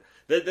 but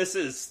this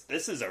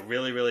is a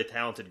really, really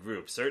talented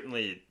group.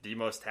 Certainly the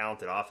most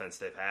talented offense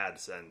they've had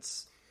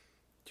since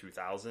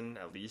 2000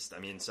 at least. I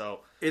mean,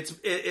 so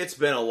it's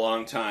been a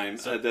long time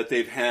that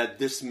they've had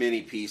this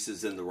many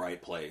pieces in the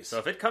right place. So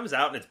if it comes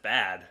out and it's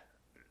bad,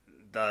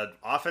 the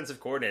offensive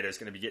coordinator is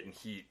going to be getting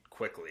heat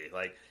quickly.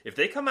 If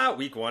they come out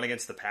week 1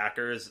 against the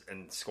Packers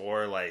and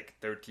score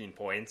 13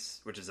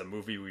 points, which is a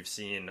movie we've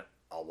seen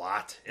a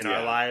lot in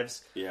our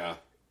lives. Yeah.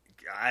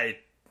 I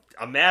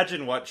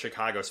imagine what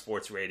Chicago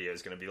sports radio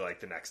is going to be like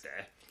the next day.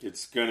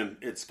 It's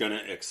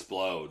gonna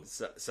explode.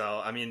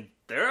 So I mean,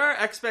 there are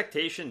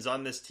expectations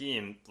on this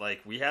team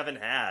like we haven't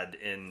had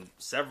in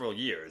several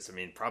years. I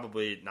mean,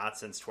 probably not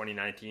since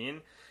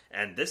 2019.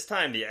 And this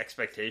time the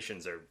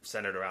expectations are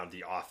centered around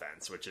the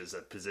offense, which is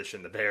a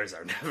position the Bears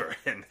are never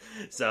in.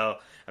 So,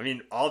 I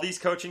mean, all of these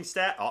coaches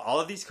are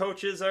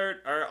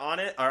on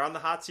the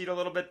hot seat a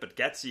little bit, but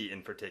Getsy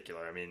in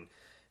particular. I mean,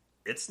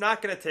 it's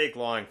not going to take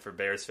long for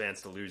Bears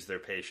fans to lose their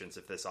patience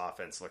if this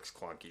offense looks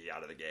clunky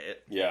out of the gate.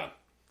 Yeah.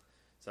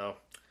 So,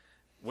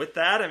 with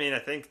that, I mean, I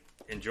think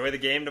enjoy the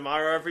game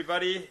tomorrow,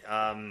 everybody.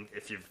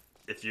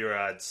 If you're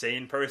a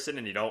sane person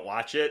and you don't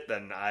watch it,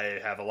 then I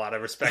have a lot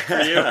of respect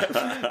for you.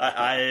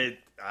 I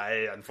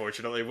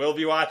unfortunately will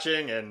be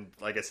watching, and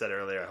like I said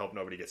earlier, I hope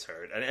nobody gets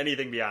hurt. And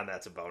anything beyond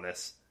that's a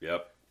bonus.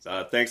 Yep.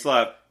 Thanks a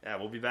lot. Yeah,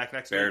 we'll be back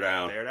next week. Bear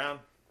down. Bear down.